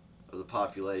percentage of the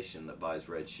population that buys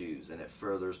red shoes, and it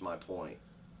furthers my point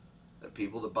that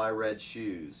people that buy red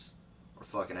shoes are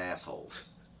fucking assholes.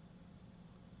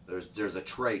 There's a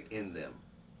trait in them.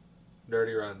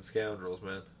 Dirty rotten scoundrels,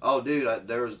 man. Oh, dude, I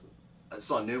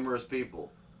saw numerous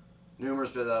people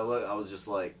that I was just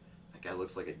like, that guy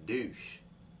looks like a douche.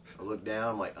 I looked down,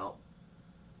 I'm like, oh,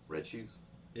 red shoes.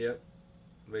 Yep,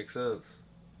 makes sense.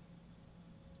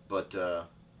 But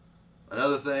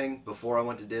another thing, before I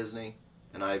went to Disney,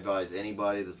 and I advise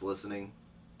anybody that's listening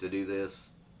to do this,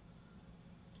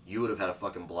 you would have had a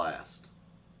fucking blast.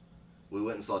 We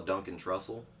went and saw Duncan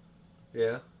Trussell.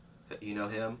 Yeah. You know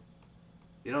him?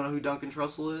 You don't know who Duncan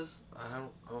Trussell is? I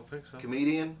don't think so.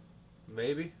 Comedian?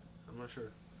 Maybe. I'm not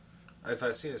sure. If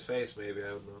I'd seen his face, maybe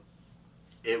I would know.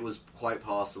 It was quite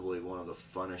possibly one of the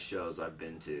funnest shows I've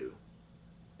been to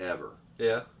ever.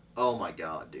 Yeah? Oh my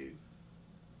god, dude.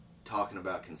 Talking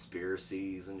about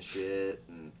conspiracies and shit,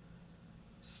 and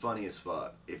it's funny as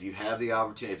fuck. If you have the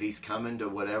opportunity, if he's coming to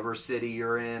whatever city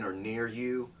you're in or near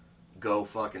you, go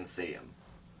fucking see him.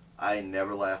 I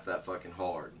never laughed that fucking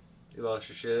hard. You lost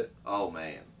your shit? Oh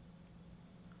man.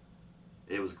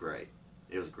 It was great.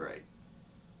 It was great.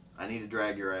 I need to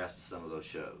drag your ass to some of those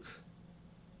shows.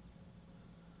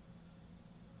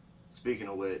 Speaking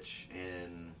of which,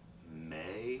 in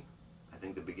May, I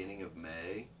think the beginning of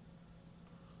May,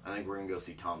 I think we're going to go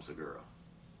see Tom Segura.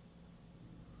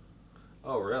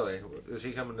 Oh, really? Is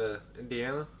he coming to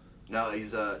Indiana? No,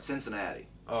 he's Cincinnati.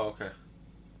 Oh, okay.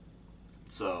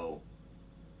 So...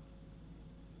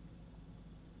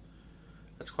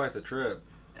 That's quite the trip.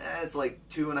 It's like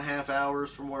 2.5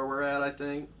 hours from where we're at, I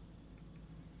think.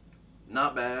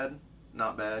 Not bad.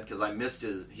 Not bad, because I missed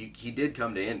his... He did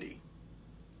come to Indy,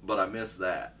 but I missed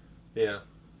that. Yeah.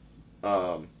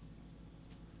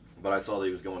 But I saw that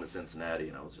he was going to Cincinnati,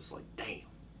 and I was just like, damn.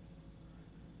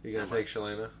 You gonna take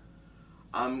Shalana?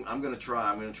 I'm gonna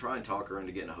try. I'm gonna try and talk her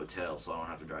into getting a hotel, so I don't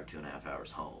have to drive 2.5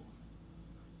 hours home.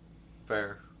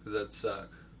 Fair, because that'd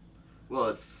suck. Well,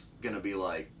 it's gonna be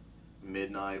like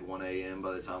midnight, 1 a.m.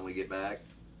 by the time we get back.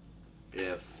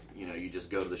 If you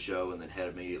just go to the show and then head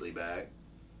immediately back,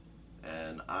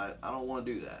 and I don't want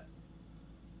to do that.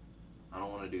 I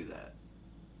don't want to do that.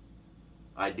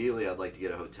 Ideally, I'd like to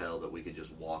get a hotel that we could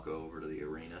just walk over to the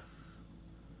arena.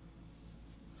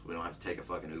 So we don't have to take a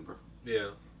fucking Uber. Yeah.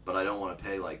 But I don't want to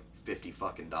pay like $50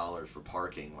 fucking for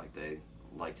parking like they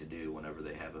like to do whenever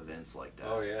they have events like that.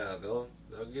 Oh yeah, they'll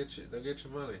get you. They'll get you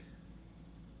money.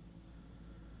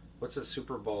 What's a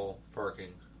Super Bowl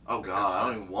parking? Oh Like, God, I like-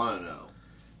 don't even want to know.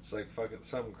 It's like fucking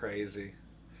something crazy,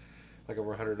 like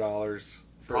over $100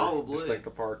 for Probably. just like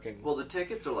the parking. Well, the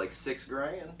tickets are like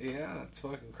 $6,000. Yeah, it's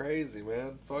fucking crazy,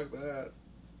 man. Fuck that.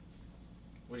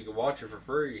 When you can watch it for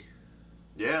free.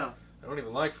 Yeah, I don't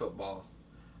even like football.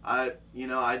 I'd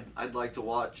like to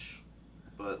watch,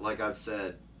 but like I've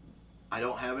said, I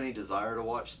don't have any desire to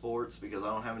watch sports because I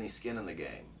don't have any skin in the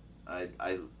game.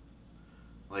 I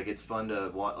like it's fun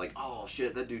to watch. Like, oh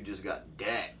shit, that dude just got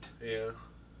decked. Yeah.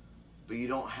 But you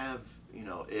don't have,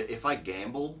 if I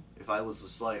gambled, if I was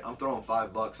just like, I'm throwing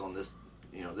 $5 on this,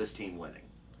 this team winning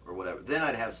or whatever, then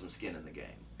I'd have some skin in the game.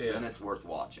 Yeah. Then it's worth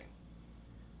watching.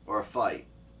 Or a fight,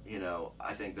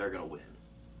 I think they're going to win.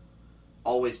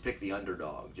 Always pick the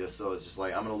underdog, just so it's just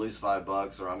like, I'm going to lose $5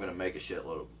 or I'm going to make a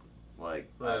shitload,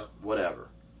 whatever,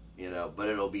 but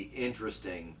it'll be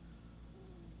interesting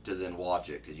to then watch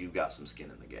it because you've got some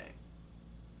skin in the game.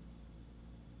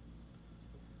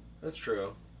 That's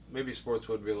true. Maybe sports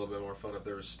would be a little bit more fun if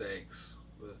there were stakes,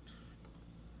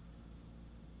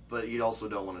 But you also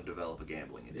don't want to develop a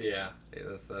gambling addiction. yeah,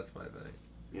 that's my thing.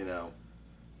 You know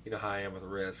how I am with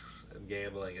risks, and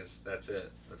gambling that's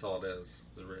it. That's all it is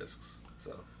risks.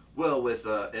 So Well, with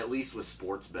at least with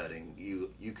sports betting,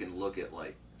 you can look at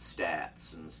like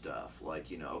stats and stuff. Like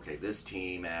okay, this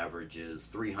team averages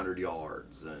 300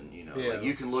 yards, and like,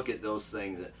 you can look at those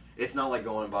things. It's not like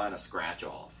going and buying a scratch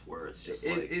off where it's just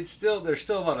there's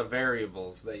still a lot of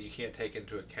variables that you can't take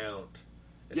into account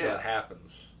until it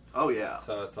happens. Oh yeah.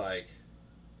 So it's like,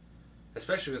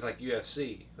 especially with like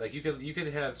UFC, like you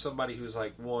can have somebody who's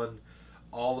like won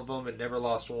all of them and never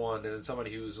lost one, and then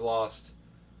somebody who's lost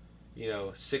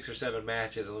 6 or 7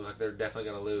 matches and looks like they're definitely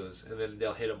going to lose, and then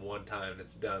they'll hit them one time and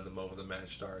it's done the moment the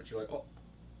match starts. You're like, oh,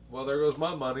 well, there goes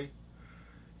my money.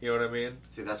 You know what I mean?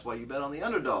 See, that's why you bet on the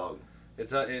underdog.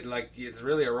 It's it's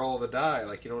really a roll of the die.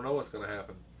 Like, you don't know what's going to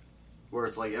happen. Where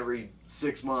it's like every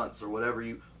 6 months or whatever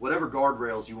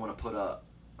guardrails you want to put up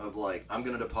of like, I'm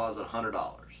going to deposit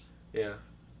 $100. Yeah.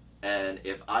 And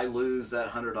if I lose that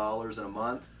 $100 in a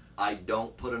month, I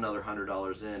don't put another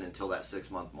 $100 in until that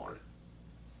 6 month mark.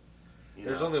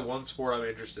 There's only one sport I'm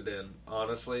interested in,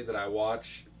 honestly, that I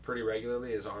watch pretty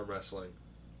regularly is arm wrestling.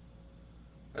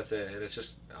 That's it, and it's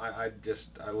just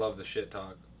I love the shit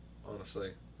talk,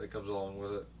 honestly, that comes along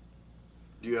with it.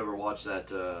 Do you ever watch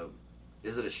that?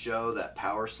 Is it a show, that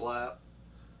Power Slap?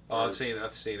 Oh, I've seen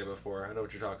it before. I know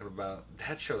what you're talking about.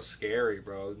 That show's scary,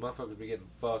 bro. The motherfuckers be getting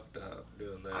fucked up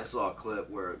doing that. I saw a clip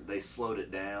where they slowed it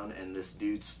down, and this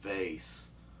dude's face,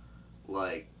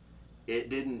 like, it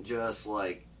didn't just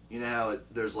like. You know how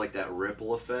there's like that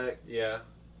ripple effect? Yeah.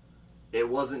 It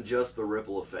wasn't just the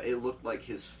ripple effect. It looked like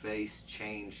his face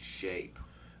changed shape.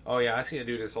 Oh yeah, I seen a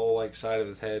dude, his whole like side of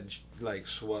his head like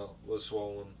was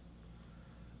swollen.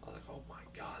 I was like, oh my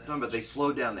god. No, but they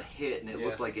slowed down the hit, and it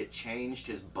looked like it changed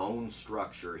his bone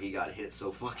structure. He got hit so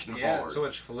fucking hard. Yeah, so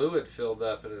much fluid filled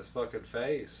up in his fucking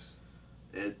face.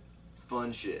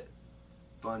 Fun shit.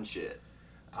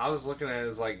 I was looking at it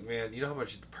as like, man, you know how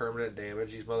much permanent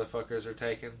damage these motherfuckers are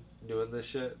taking doing this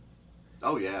shit?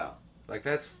 Oh, yeah. Like,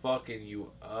 that's fucking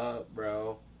you up,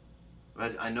 bro.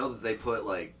 I know that they put,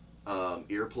 like,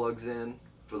 earplugs in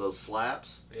for those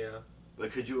slaps. Yeah.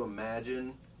 But could you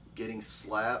imagine getting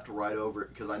slapped right over...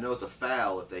 Because I know it's a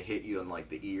foul if they hit you in, like,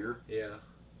 the ear. Yeah.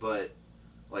 But,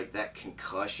 like, that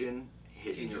concussion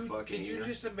hitting your fucking ear... Can you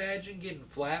just imagine getting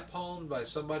flat-palmed by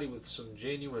somebody with some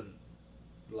genuine,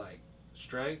 like...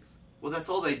 strength? Well, that's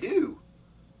all they do.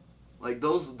 Like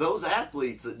those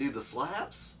athletes that do the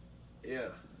slaps. Yeah.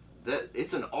 That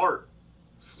it's an art.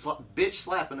 Bitch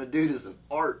slapping a dude is an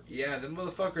art. Yeah, them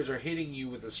motherfuckers are hitting you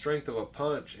with the strength of a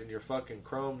punch in your fucking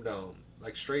chrome dome,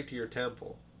 like straight to your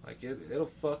temple. Like it'll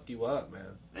fuck you up,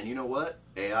 man. And you know what?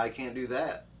 AI can't do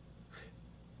that.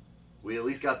 We at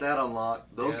least got that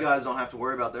unlocked. Those guys don't have to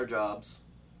worry about their jobs.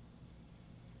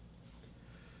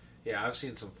 Yeah, I've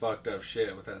seen some fucked up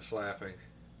shit with that slapping.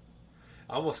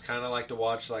 I almost kind of like to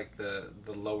watch like the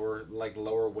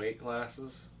lower weight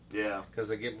classes. Yeah. Because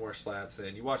they get more slaps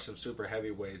in. You watch some super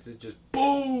heavyweights, it just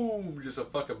boom, just a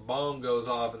fucking bomb goes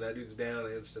off and that dude's down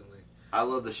instantly. I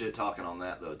love the shit talking on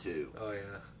that though too. Oh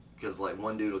yeah. Because like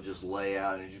one dude will just lay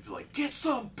out and just be like, "Get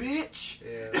some, bitch."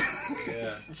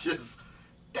 Yeah. Just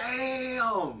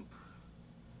damn.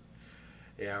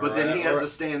 Yeah, but then he has to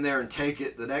stand there and take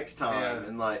it the next time,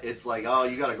 and like it's like, oh,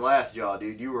 you got a glass jaw,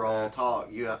 dude. You were all talk,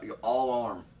 you're all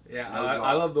arm. Yeah, No I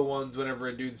draw. love the ones whenever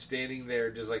a dude's standing there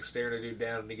just like staring a dude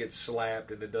down and he gets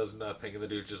slapped and it does nothing and the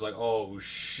dude's just like, oh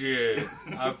shit,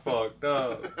 I fucked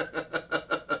up.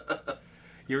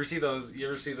 You ever see those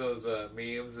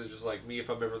memes? It's just like me if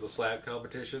I'm ever in the slap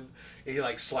competition and he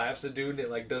like slaps a dude and it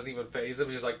like doesn't even faze him.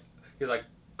 He's like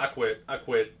I quit.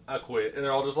 And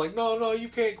they're all just like, no, you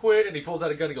can't quit. And he pulls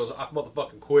out a gun and he goes, I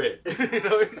motherfucking quit. You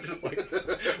know, he's just like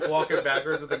walking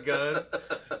backwards with the gun.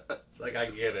 It's like, I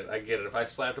get it. If I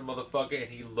slapped a motherfucker and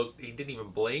he didn't even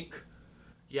blink,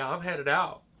 yeah, I'm headed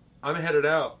out.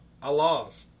 I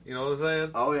lost. You know what I'm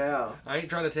saying? Oh, yeah. I ain't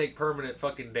trying to take permanent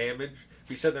fucking damage.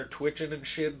 Be sitting there twitching and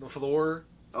shit on the floor.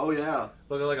 Oh, yeah.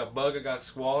 Looking like a bug that got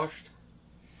squashed.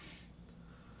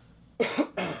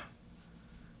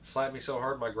 Slap me so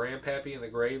hard my grandpappy in the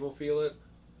grave will feel it.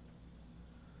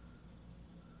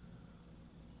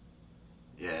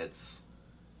 Yeah,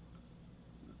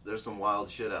 there's some wild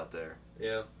shit out there.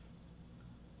 Yeah.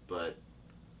 But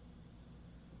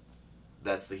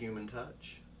that's the human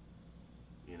touch.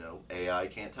 You know, AI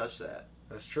can't touch that.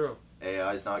 That's true.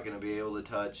 AI is not going to be able to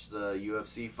touch the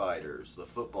UFC fighters, the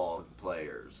football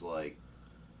players. Like,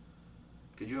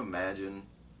 could you imagine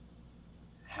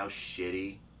how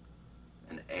shitty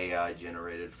an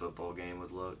AI-generated football game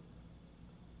would look?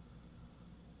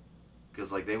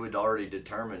 Because, like, they would already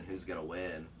determine who's going to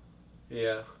win.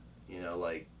 Yeah. You know,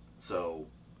 like, so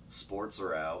sports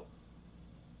are out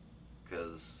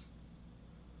because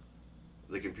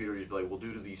the computer just be like, well,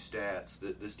 due to these stats,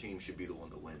 this team should be the one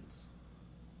that wins.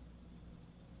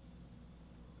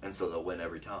 And so they'll win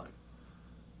every time.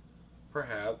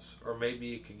 Perhaps. Or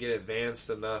maybe it could get advanced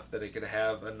enough that it could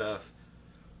have enough,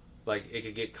 like, it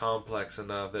could get complex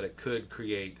enough that it could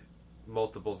create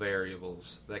multiple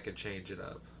variables that could change it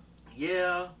up.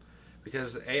 Yeah.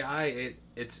 Because AI,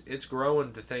 it's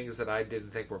growing to things that I didn't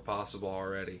think were possible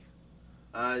already.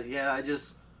 Yeah, I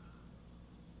just...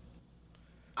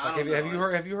 Like,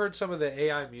 have you heard some of the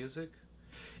AI music?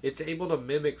 It's able to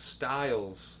mimic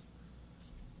styles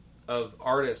of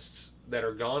artists that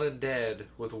are gone and dead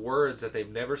with words that they've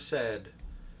never said,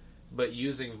 but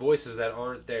using voices that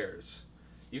aren't theirs.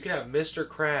 You can have Mr.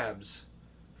 Krabs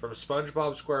from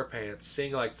SpongeBob SquarePants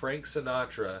sing like Frank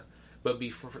Sinatra, but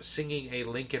be singing a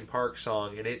Linkin Park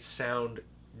song, and it sound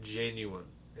genuine.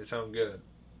 It sound good.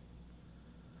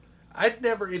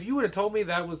 If you would have told me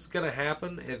that was going to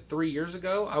happen 3 years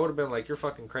ago, I would have been like, you're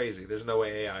fucking crazy. There's no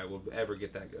way AI will ever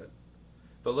get that good.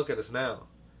 But look at us now.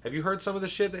 Have you heard some of the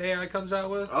shit that AI comes out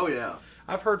with? Oh, yeah.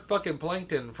 I've heard fucking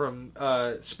Plankton from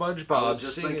SpongeBob I was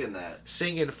just thinking that.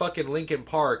 Singing fucking Linkin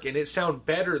Park, and it sound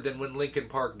better than when Linkin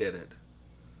Park did it.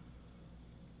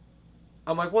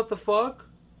 I'm like, what the fuck?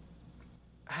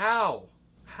 How?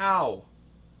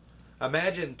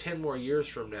 Imagine 10 more years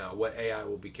from now what AI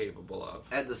will be capable of.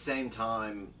 At the same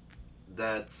time,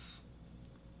 that's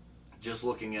just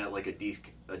looking at like a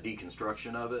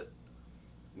deconstruction of it.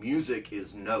 Music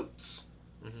is notes.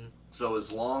 Mm-hmm. So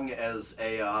as long as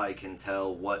AI can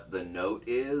tell what the note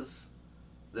is,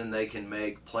 then they can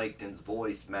make Plankton's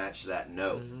voice match that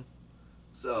note. Mm-hmm.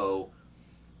 So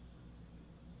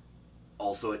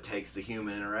also it takes the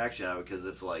human interaction out, because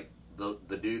if like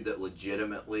the dude that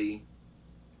legitimately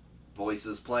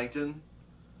voices Plankton,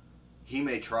 he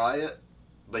may try it,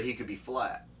 but he could be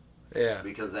flat. Yeah.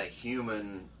 Because that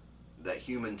human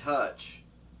touch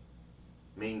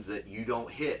means that you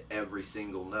don't hit every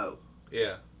single note.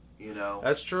 Yeah. You know?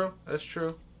 That's true.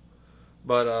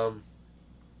 But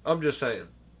I'm just saying,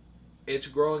 it's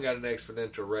growing at an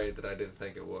exponential rate that I didn't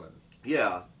think it would.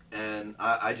 Yeah, and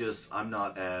I'm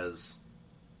not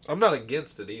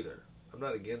against it either. I'm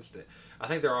not against it. I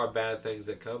think there are bad things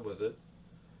that come with it,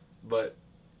 but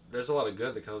there's a lot of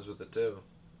good that comes with it too.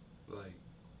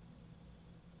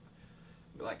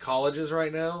 Like colleges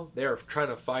right now, they're trying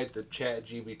to fight the chat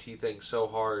GBT thing so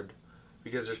hard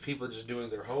because there's people just doing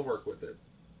their homework with it.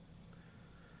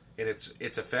 And it's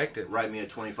effective. Write me a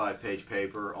 25-page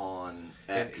paper on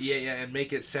X. And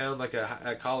make it sound like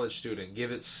a college student.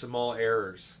 Give it small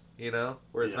errors,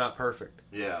 where it's not perfect.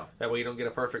 Yeah. That way you don't get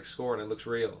a perfect score and it looks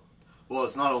real. Well,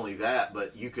 it's not only that,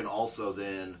 but you can also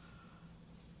then...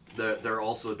 They're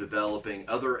also developing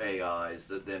other AIs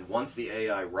that then, once the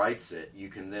AI writes it, you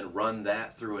can then run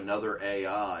that through another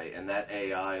AI, and that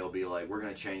AI will be like, we're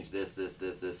going to change this,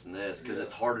 and this, because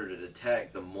it's harder to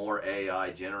detect the more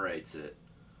AI generates it.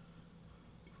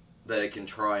 That it can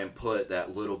try and put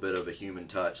that little bit of a human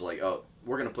touch, like, oh,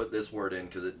 we're going to put this word in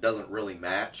because it doesn't really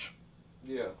match.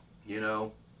 Yeah.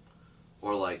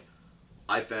 Or like,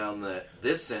 I found that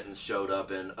this sentence showed up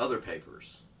in other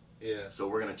papers. Yeah. So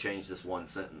we're going to change this one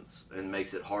sentence, and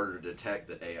makes it harder to detect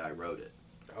that AI wrote it.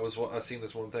 I seen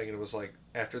this one thing, and it was like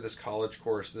after this college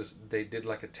course, they did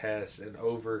like a test, and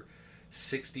over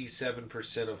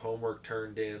 67% of homework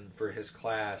turned in for his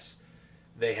class,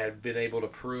 they had been able to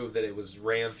prove that it was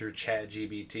ran through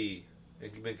ChatGPT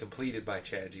and been completed by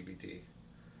ChatGPT.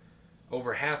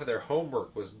 Over half of their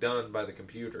homework was done by the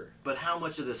computer. But how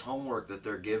much of this homework that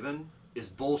they're given is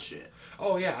bullshit?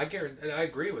 Oh yeah, I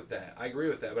agree with that.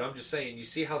 But I'm just saying, you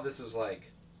see how this is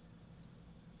like.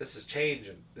 This is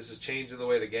changing. This is changing the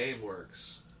way the game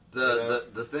works.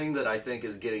 The thing that I think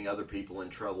is getting other people in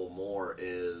trouble more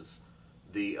is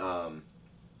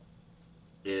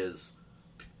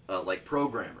like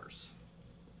programmers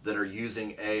that are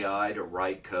using AI to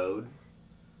write code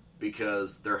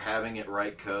because they're having it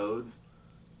write code,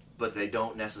 but they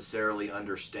don't necessarily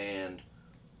understand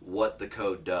what the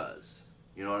code does.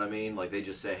 You know what I mean? Like they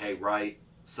just say, "Hey, write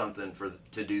something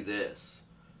to do this."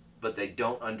 But they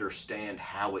don't understand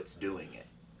how it's doing it.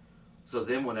 So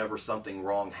then whenever something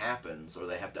wrong happens or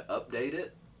they have to update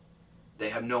it, they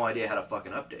have no idea how to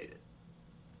fucking update it.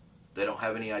 They don't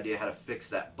have any idea how to fix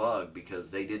that bug because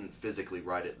they didn't physically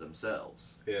write it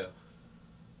themselves. Yeah.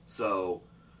 So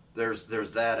there's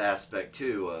that aspect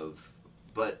too of,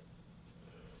 but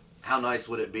how nice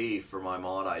would it be for my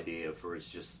mod idea for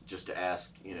it's just to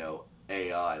ask,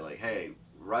 AI, like, hey,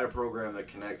 write a program that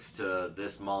connects to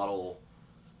this model,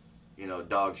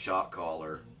 dog shock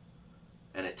collar,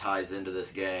 and it ties into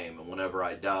this game, and whenever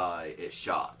I die, it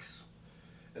shocks.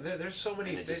 And there's so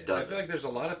many things. I feel like there's a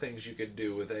lot of things you could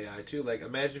do with AI, too. Like,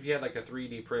 imagine if you had, like, a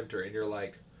 3D printer, and you're,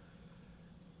 like,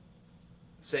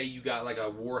 say you got, like, a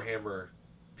Warhammer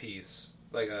piece,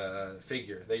 like a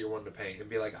figure that you're wanting to paint, and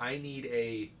be like, I need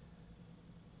a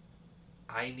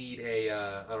I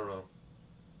don't know,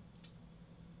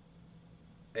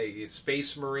 a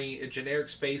Space Marine, a generic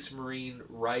Space Marine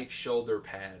right shoulder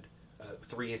pad,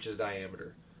 3 inches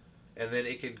diameter, and then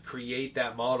it could create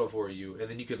that model for you, and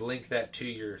then you could link that to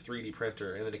your 3D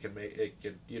printer, and then it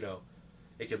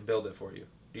can build it for you.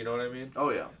 Do you know what I mean?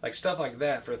 Oh yeah, like stuff like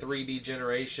that for 3D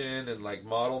generation and like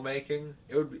model making.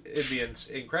 It'd be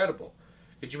incredible.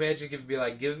 Could you imagine if it'd be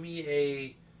like, give me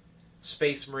a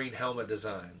Space Marine helmet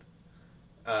design,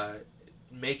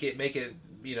 make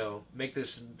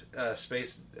this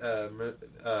space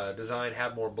design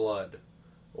have more blood,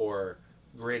 or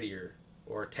grittier,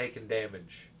 or taken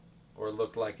damage, or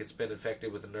look like it's been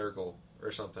infected with a Nurgle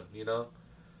or something,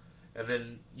 And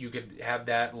then you could have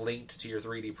that linked to your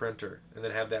 3D printer, and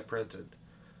then have that printed.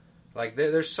 Like,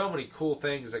 there's so many cool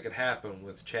things that could happen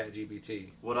with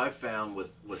ChatGPT. What I've found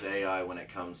with AI when it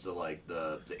comes to, like,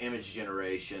 the image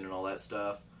generation and all that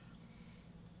stuff,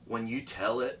 when you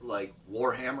tell it, like,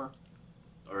 Warhammer,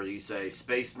 or you say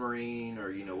Space Marine,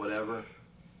 or, whatever,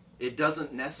 it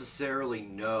doesn't necessarily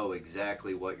know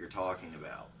exactly what you're talking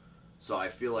about. So I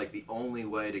feel like the only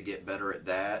way to get better at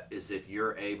that is if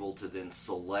you're able to then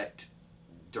select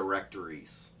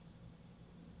directories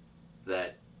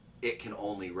that it can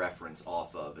only reference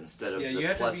off of instead of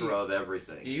the plethora of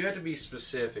everything. You have to be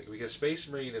specific, because Space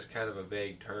Marine is kind of a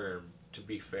vague term, to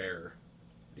be fair.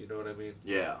 You know what I mean?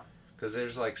 Yeah. Because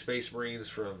there's like Space Marines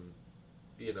from,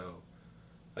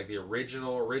 like the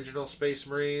original Space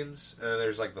Marines, and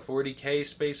there's like the 40K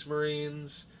Space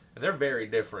Marines, and they're very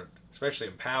different, especially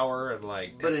in power and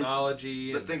like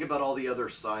technology. But think about all the other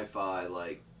sci-fi,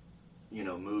 like,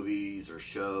 movies or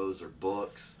shows or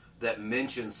books that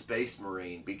mention Space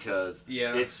Marine because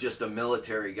it's just a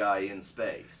military guy in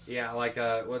space. Yeah, like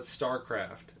what's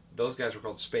StarCraft? Those guys were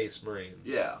called Space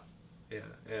Marines. Yeah. Yeah,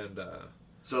 and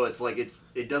so it's like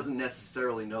it doesn't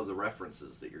necessarily know the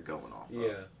references that you're going off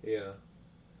of. Yeah.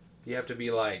 You have to be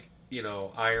like,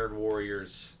 Iron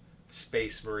Warriors,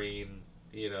 Space Marine,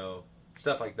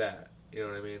 stuff like that. You know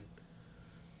what I mean?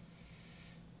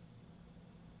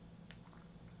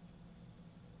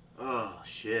 Oh,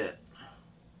 shit.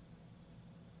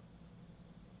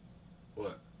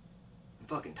 What? I'm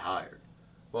fucking tired.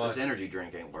 Well, this energy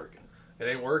drink ain't working. It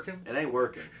ain't working? It ain't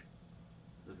working.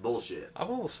 It's bullshit. I'm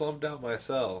a little slumped out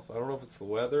myself. I don't know if it's the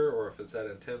weather or if it's that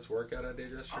intense workout I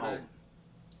did yesterday.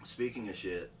 Speaking of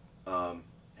shit,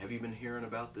 have you been hearing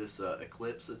about this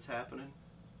eclipse that's happening?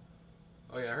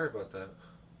 Oh yeah, I heard about that.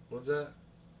 When's that?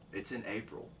 It's in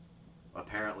April.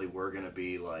 Apparently we're going to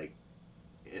be like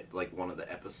one of the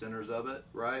epicenters of it,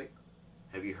 right?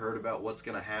 Have you heard about what's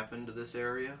going to happen to this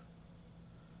area?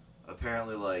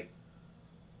 Apparently, like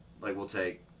we'll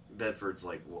take Bedford's,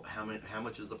 like, how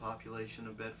much is the population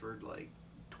of Bedford? Like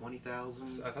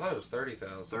 20,000? I thought it was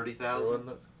 30,000.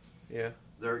 30,000? Yeah.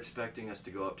 They're expecting us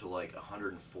to go up to like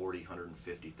 140,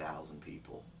 150,000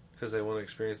 people. Because they want to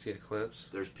experience the eclipse?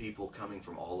 There's people coming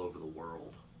from all over the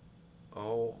world.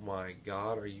 Oh my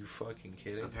god, are you fucking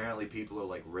kidding? Apparently people are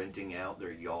like renting out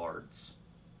their yards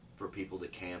for people to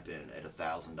camp in at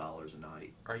 $1,000 a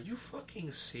night. Are you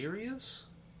fucking serious?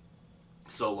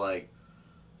 So like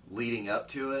leading up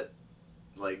to it,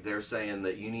 like they're saying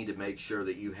that you need to make sure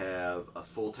that you have a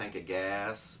full tank of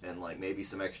gas and like maybe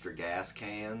some extra gas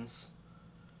cans,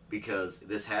 because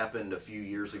this happened a few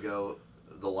years ago.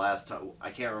 The last time, I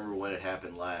can't remember when it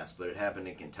happened last, but it happened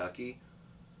in Kentucky,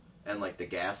 and like the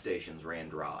gas stations ran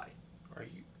dry. Are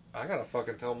you? I gotta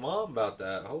fucking tell Mom about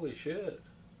that. Holy shit!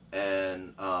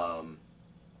 And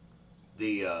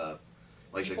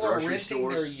like people the grocery are renting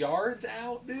stores, their yards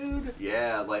out, dude.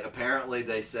 yeah, like apparently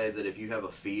they say that if you have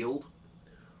a field,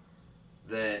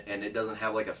 that and it doesn't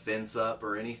have like a fence up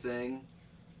or anything,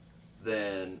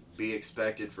 then be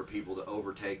expected for people to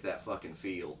overtake that fucking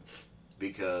field,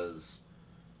 because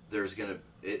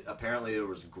apparently there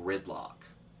was gridlock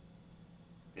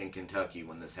in Kentucky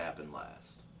when this happened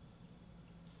last.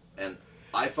 And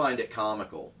I find it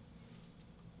comical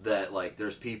that like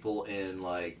there's people in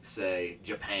like say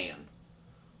Japan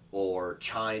or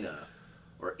China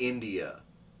or India,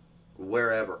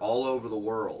 wherever, all over the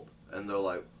world, and they're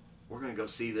like, we're gonna go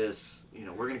see this,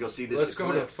 we're gonna go see this Let's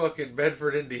eclipse. go to fucking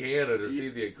Bedford, Indiana to see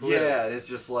the eclipse. Yeah, it's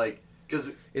just like,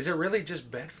 because is it really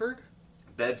just Bedford?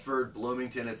 Bedford,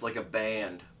 Bloomington, it's like a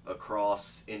band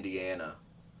across Indiana.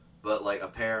 But, like,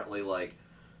 apparently, like,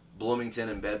 Bloomington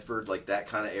and Bedford, like, that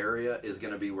kind of area is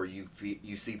going to be where you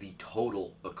see the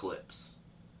total eclipse.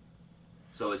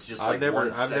 So it's just, like,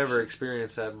 one section. I've never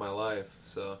experienced that in my life,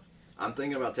 so... I'm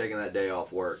thinking about taking that day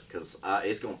off work, because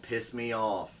it's going to piss me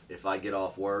off if I get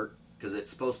off work, because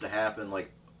it's supposed to happen, like,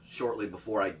 shortly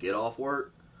before I get off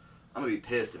work. I'm going to be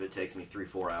pissed if it takes me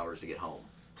 3-4 hours to get home.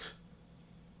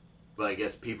 But I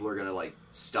guess people are going to, like,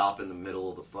 stop in the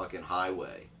middle of the fucking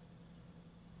highway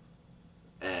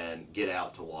and get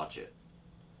out to watch it.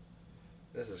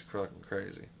 This is fucking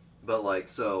crazy. But, like,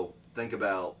 so, think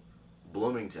about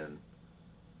Bloomington.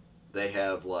 They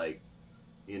have, like,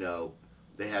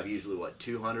 they have usually,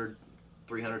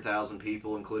 300,000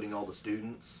 people, including all the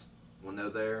students, when they're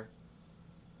there.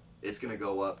 It's going to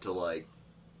go up to, like,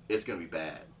 it's going to be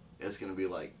bad. It's going to be,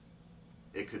 like,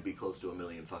 it could be close to 1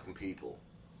 million fucking people.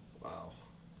 Wow.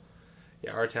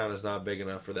 Yeah, our town is not big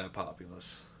enough for that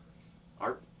populace.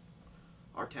 Our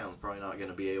town's probably not going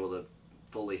to be able to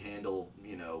fully handle,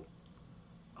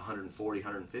 140,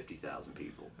 150,000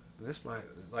 people. This might,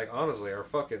 like, honestly, our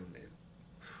fucking...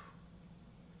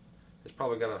 It's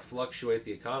probably going to fluctuate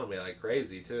the economy like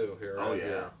crazy, too, here around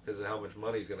here, because of how much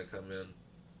money's going to come in.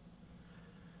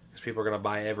 Because people are going to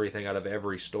buy everything out of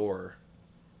every store.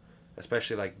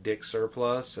 Especially, like, Dick's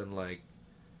Surplus and, like...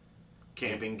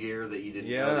 Camping gear that you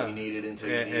didn't know that you needed until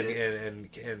you needed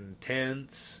it. And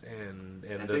tents and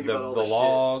the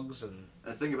logs. And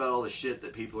think about all the shit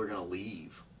that people are going to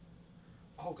leave.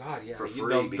 Oh, God, yeah. For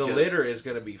free. The litter is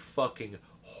going to be fucking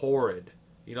horrid.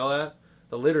 You know that?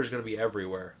 The litter is going to be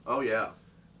everywhere. Oh, yeah.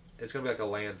 It's going to be like a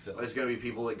landfill. There's going to be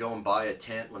people that go and buy a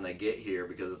tent when they get here,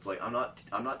 because it's like, I'm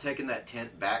not taking that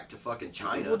tent back to fucking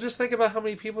China. Well, just think about how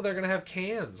many people they're going to have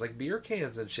cans, like beer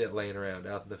cans and shit laying around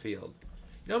out in the field.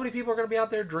 You know how many people are going to be out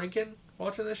there drinking,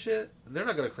 watching this shit? And they're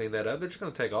not going to clean that up. They're just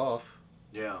going to take off.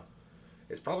 Yeah.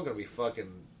 It's probably going to be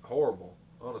fucking horrible,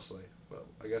 honestly. But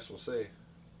I guess we'll see.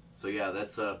 So, yeah,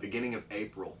 that's beginning of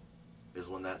April is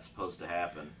when that's supposed to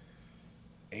happen.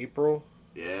 April?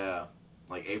 Yeah.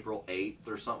 Like April 8th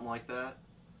or something like that.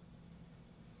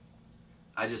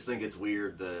 I just think it's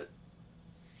weird that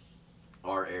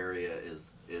our area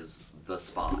is the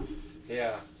spot.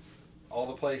 Yeah. All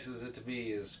the places it to be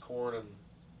is corn and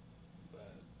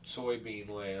soybean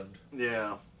land.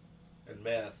 Yeah. And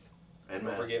meth. And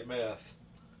Don't forget meth.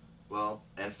 Well,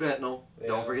 and fentanyl. Yeah.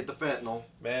 Don't forget the fentanyl.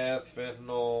 Meth,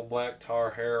 fentanyl, black tar,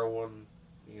 heroin,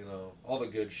 all the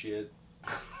good shit.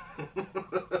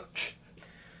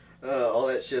 All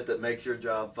that shit that makes your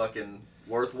job fucking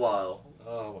worthwhile.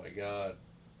 Oh my god.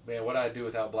 Man, what I'd do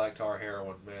without black tar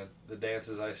heroin, man. The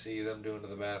dances I see them doing to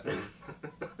the bathroom.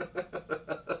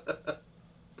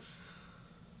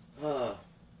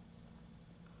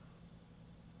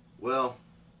 Well.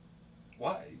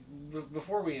 Why?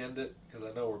 Before we end it, because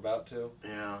I know we're about to.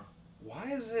 Yeah.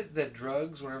 Why is it that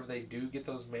drugs, whenever they do get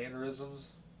those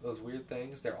mannerisms, those weird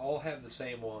things, they all have the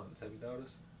same ones? Have you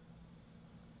noticed?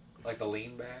 Like the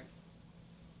lean back?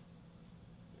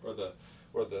 Or the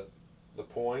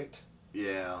point?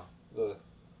 Yeah.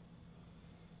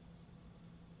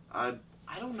 I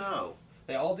don't know.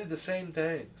 They all do the same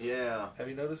things. Yeah. Have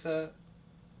you noticed that?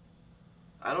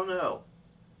 I don't know.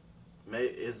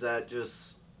 Is that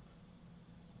just...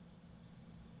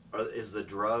 is the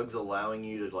drugs allowing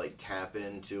you to like tap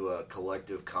into a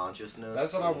collective consciousness?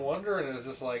 That's what I'm wondering. Is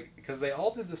just like because they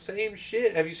all did the same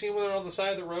shit. Have you seen when they're on the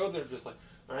side of the road? They're just like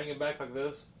hanging back like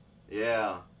this.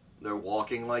 Yeah, they're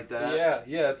walking like that.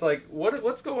 Yeah. It's like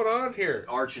what's going on here?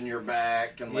 Arching your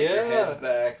back and like your head's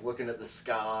back, looking at the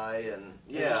sky, and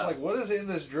It's just like what is in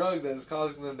this drug that is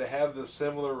causing them to have this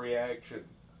similar reaction?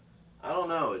 I don't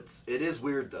know. It is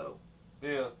weird though.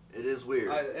 Yeah, it is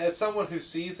weird. As someone who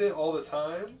sees it all the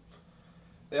time,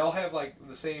 they all have like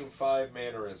the same 5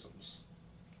 mannerisms.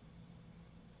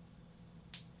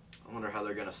 I wonder how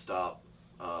they're gonna stop.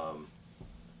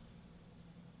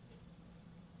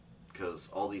 Because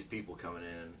all these people coming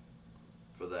in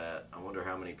for that, I wonder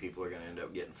how many people are gonna end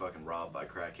up getting fucking robbed by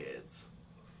crackheads.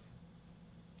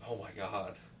 Oh my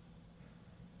god.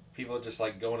 People just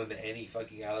like going into any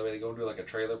fucking alleyway. They go into like a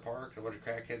trailer park and a bunch of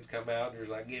crackheads come out and just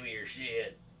like, give me your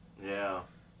shit. Yeah.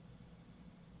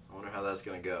 I wonder how that's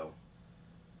gonna go.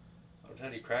 I'm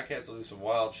telling you, crackheads will do some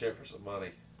wild shit for some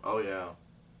money. Oh yeah.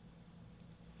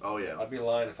 Oh yeah. I'd be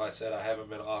lying if I said I haven't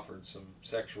been offered some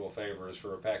sexual favors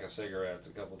for a pack of cigarettes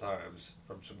a couple times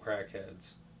from some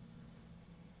crackheads.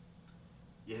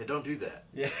 Yeah, don't do that.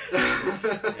 Yeah.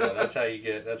 Yeah, that's how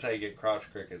you get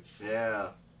crotch crickets.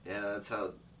 Yeah. Yeah, that's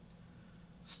how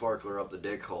sparkler up the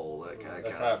dick hole.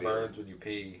 That's how it burns when you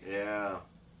pee. Yeah.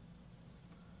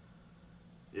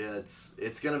 Yeah,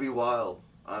 it's gonna be wild.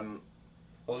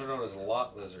 Those are known as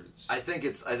lot lizards. I think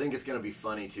it's gonna be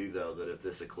funny too, though, that if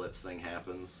this eclipse thing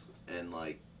happens and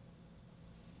like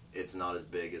it's not as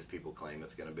big as people claim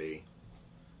it's gonna be.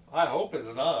 I hope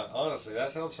it's not. Honestly,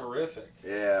 that sounds horrific.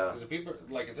 Yeah. Because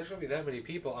if there's gonna be that many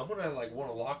people, I'm gonna like want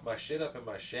to lock my shit up in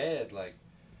my shed. Like,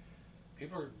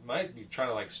 people might be trying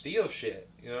to like steal shit.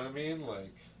 You know what I mean?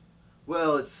 Like,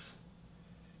 well,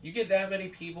 you get that many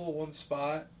people in one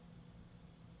spot.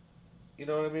 You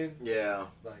know what I mean? Yeah.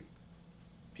 Like,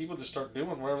 people just start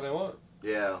doing whatever they want.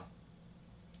 Yeah.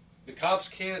 The cops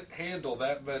can't handle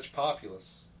that much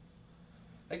populace.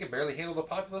 They can barely handle the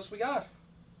populace we got.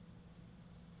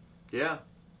 Yeah.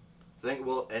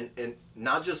 And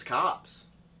not just cops.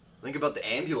 Think about the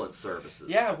ambulance services.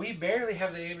 Yeah, we barely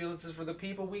have the ambulances for the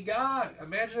people we got.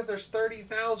 Imagine if there's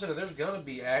 30,000 and there's going to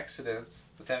be accidents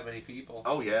with that many people.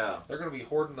 Oh, yeah. They're going to be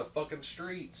hoarding the fucking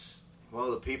streets.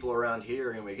 Well, the people around here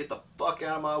are going to be, get the fuck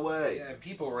out of my way. Yeah, and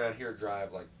people around here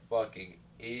drive like fucking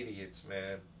idiots,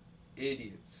 man.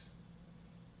 Idiots.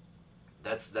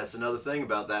 That's another thing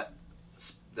about that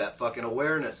fucking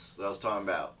awareness that I was talking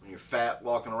about. When you're fat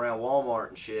walking around Walmart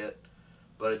and shit,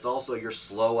 but it's also your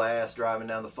slow ass driving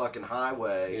down the fucking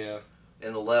highway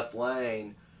in the left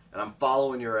lane, and I'm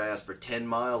following your ass for 10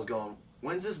 miles going,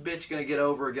 when's this bitch going to get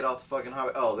over or get off the fucking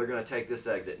highway? Oh, they're going to take this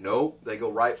exit. Nope, they go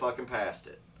right fucking past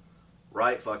it.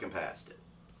 Right fucking past it.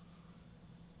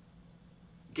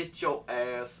 Get your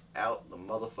ass out the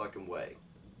motherfucking way.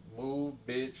 Move,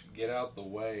 bitch. Get out the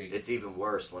way. It's even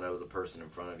worse whenever the person in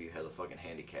front of you has a fucking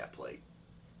handicap plate.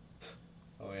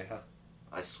 Oh, yeah?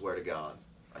 I swear to God.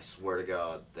 I swear to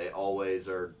God. They always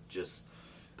are just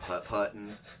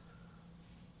putt-putting.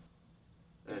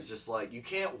 And it's just like, you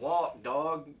can't walk,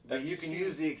 dog. But you can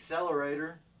use the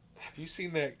accelerator. Have you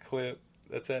seen that clip?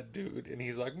 That's that dude. And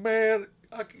he's like, man,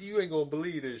 you ain't gonna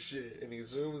believe this shit. And he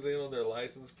zooms in on their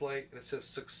license plate. And it says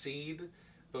succeed.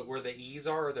 But where the E's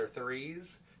are their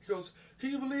 3's. He goes,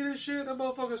 can you believe this shit? That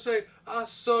motherfucker say, I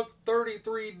suck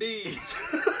 33 D's.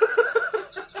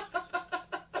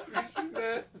 Have you seen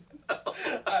that?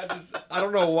 I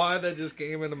don't know why that just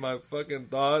came into my fucking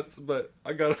thoughts, but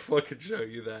I gotta fucking show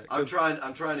you that. I'm trying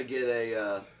to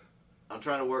get I'm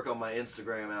trying to work on my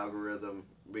Instagram algorithm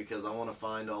because I want to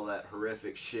find all that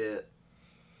horrific shit.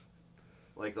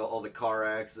 Like all the car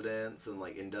accidents and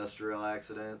like industrial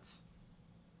accidents.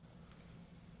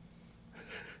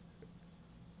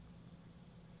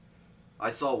 I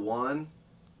saw one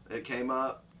that came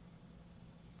up,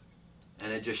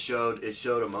 and it showed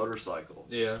a motorcycle.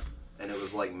 Yeah. And it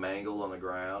was like mangled on the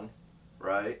ground,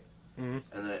 right? Mm-hmm.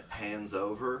 And then it pans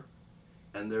over,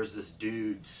 and there's this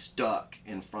dude stuck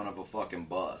in front of a fucking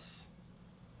bus.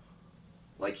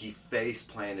 Like he face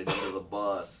planted into the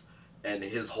bus, and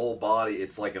his whole body,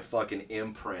 it's like a fucking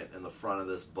imprint in the front of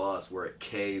this bus where it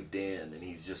caved in, and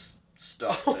he's just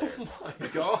stuck there. Oh my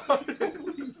god!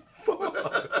 Holy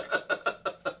fuck!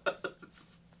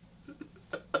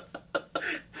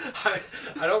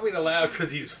 I don't mean to laugh because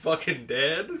he's fucking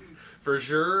dead, for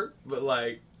sure, but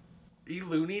like, he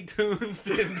Looney Tunes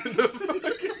into the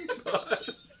fucking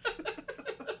bus.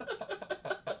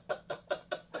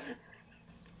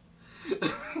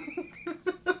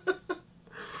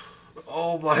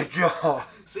 Oh my god.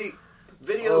 See,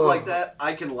 videos like that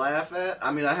I can laugh at.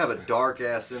 I mean, I have a dark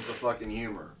ass sense of fucking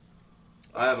humor.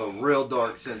 I have a real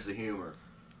dark sense of humor.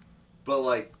 But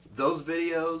like those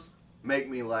videos make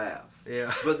me laugh.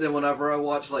 Yeah. But then whenever I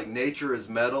watch like Nature is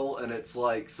Metal and it's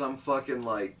like some fucking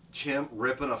like chimp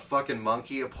ripping a fucking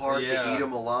monkey apart to eat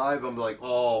him alive, I'm like,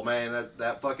 oh man,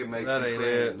 that fucking makes me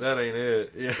cringe. That ain't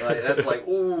it. Yeah. Like, that's like,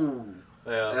 ooh.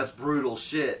 Yeah. That's brutal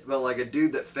shit. But like a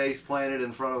dude that face planted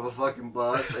in front of a fucking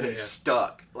bus and he's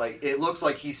stuck. Like it looks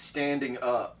like he's standing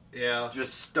up. Yeah.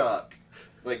 Just stuck.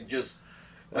 Like just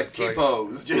like That's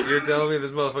T-pose. Like, you're telling me this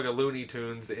motherfucker Looney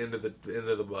Tunes to end of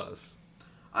the bus.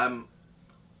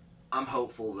 I'm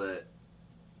hopeful that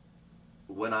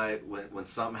when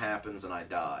something happens and I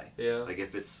die, like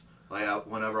if it's like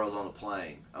whenever I was on the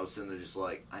plane, I was sitting there just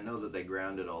like, I know that they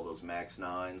grounded all those Max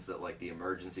 9s that like the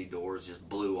emergency doors just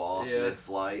blew off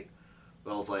mid-flight,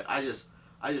 but I was like, I just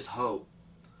hope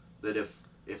that if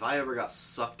I ever got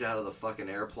sucked out of the fucking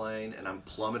airplane and I'm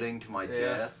plummeting to my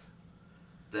death,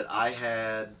 that I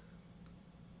had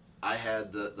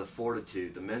the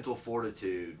fortitude, the mental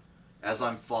fortitude as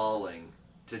I'm falling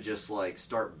to just like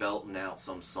start belting out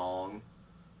some song,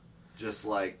 just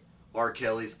like R.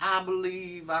 Kelly's "I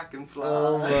Believe I Can Fly."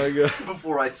 Oh my god!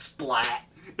 Before I splat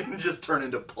and just turn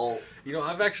into pulp. You know,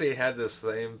 I've actually had this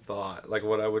same thought, like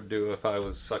what I would do if I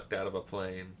was sucked out of a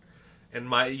plane. And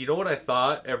you know what I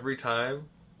thought every time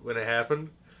when it happened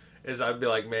is I'd be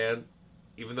like, man,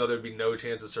 even though there'd be no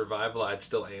chance of survival, I'd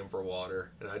still aim for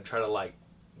water, and I'd try to like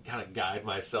kind of guide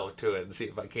myself to it and see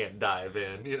if I can't dive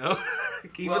in, you know?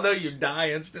 Even though you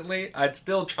die instantly, I'd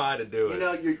still try to do it. You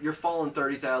know, you're falling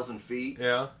 30,000 feet.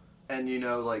 Yeah. And, you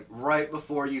know, like, right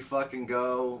before you fucking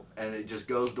go, and it just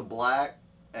goes to black,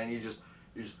 and you just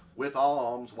with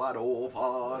arms wide open.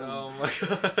 Oh, my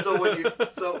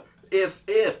God. So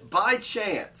if by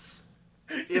chance...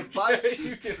 you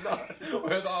cannot.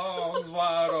 With arms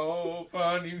wide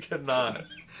open, you cannot.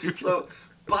 So...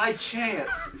 by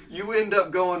chance, you end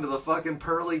up going to the fucking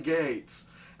pearly gates,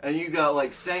 and you got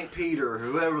like St. Peter,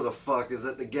 whoever the fuck is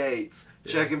at the gates,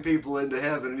 checking people into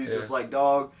heaven, and he's just like,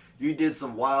 dog, you did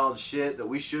some wild shit that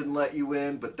we shouldn't let you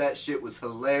in, but that shit was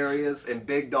hilarious, and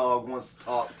Big Dog wants to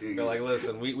talk to you. They're like,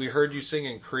 listen, we heard you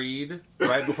singing Creed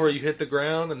right before you hit the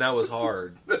ground, and that was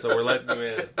hard, so we're letting you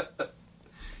in.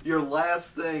 Your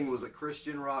last thing was a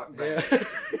Christian rock band.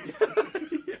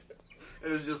 Yeah. It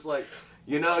was just like...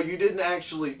 You know, you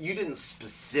didn't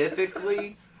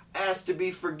specifically ask to be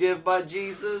forgiven by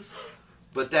Jesus,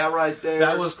 but that right there...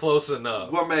 That was close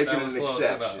enough. We're making an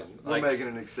exception. We're making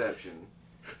an exception.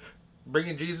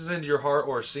 Bringing Jesus into your heart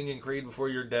or singing Creed before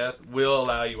your death will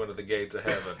allow you into the gates of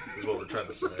heaven, is what we're trying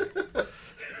to say.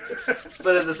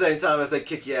 But at the same time, if they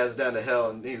kick your ass down to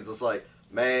hell and he's just like,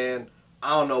 man...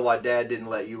 I don't know why Dad didn't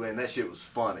let you in. That shit was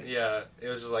funny. Yeah, it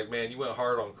was just like, man, you went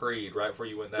hard on Creed right before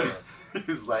you went down.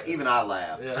 He was like, even I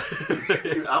laughed.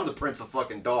 Yeah. I'm the Prince of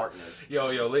fucking Darkness.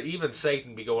 Yo, even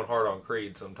Satan be going hard on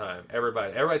Creed sometime.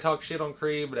 Everybody talks shit on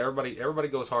Creed, but everybody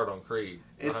goes hard on Creed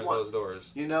behind closed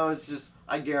doors. You know, it's just,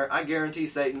 I guarantee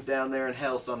Satan's down there in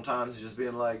hell sometimes just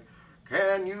being like,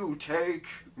 can you take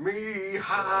me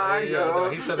higher? No,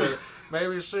 he said that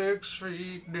maybe 6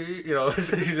 feet deep. You know,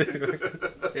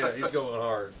 yeah, he's going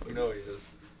hard. You know he is.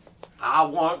 I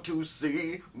want to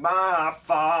see my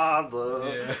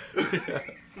father. Yeah.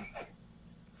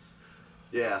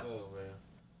 Yeah. Oh, man.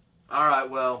 All right,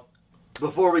 well,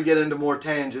 before we get into more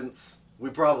tangents, we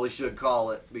probably should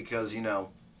call it because, you know,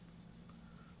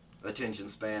 attention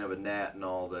span of a gnat and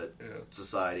all that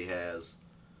society has.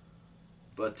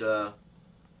 But,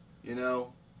 you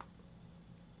know,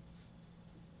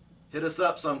 hit us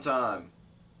up sometime.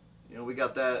 You know, we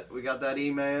got that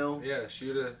email. Yeah,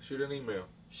 shoot an email.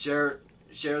 Share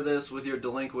this with your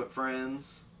delinquent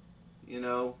friends. You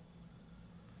know,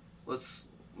 let's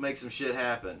make some shit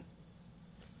happen.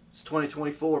 It's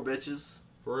 2024, bitches.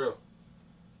 For real.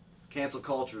 Cancel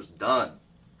culture's done.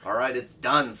 All right, it's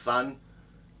done, son.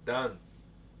 Done.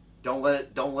 Don't let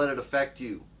it affect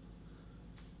you.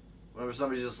 Whenever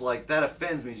somebody's just like, that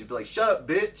offends me, you'd be like, shut up,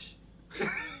 bitch.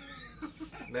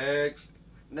 Next.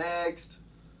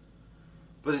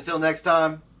 But until next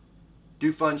time,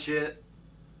 do fun shit.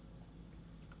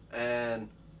 And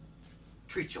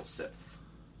treat yourself.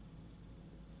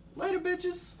 Later,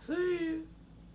 bitches. See you.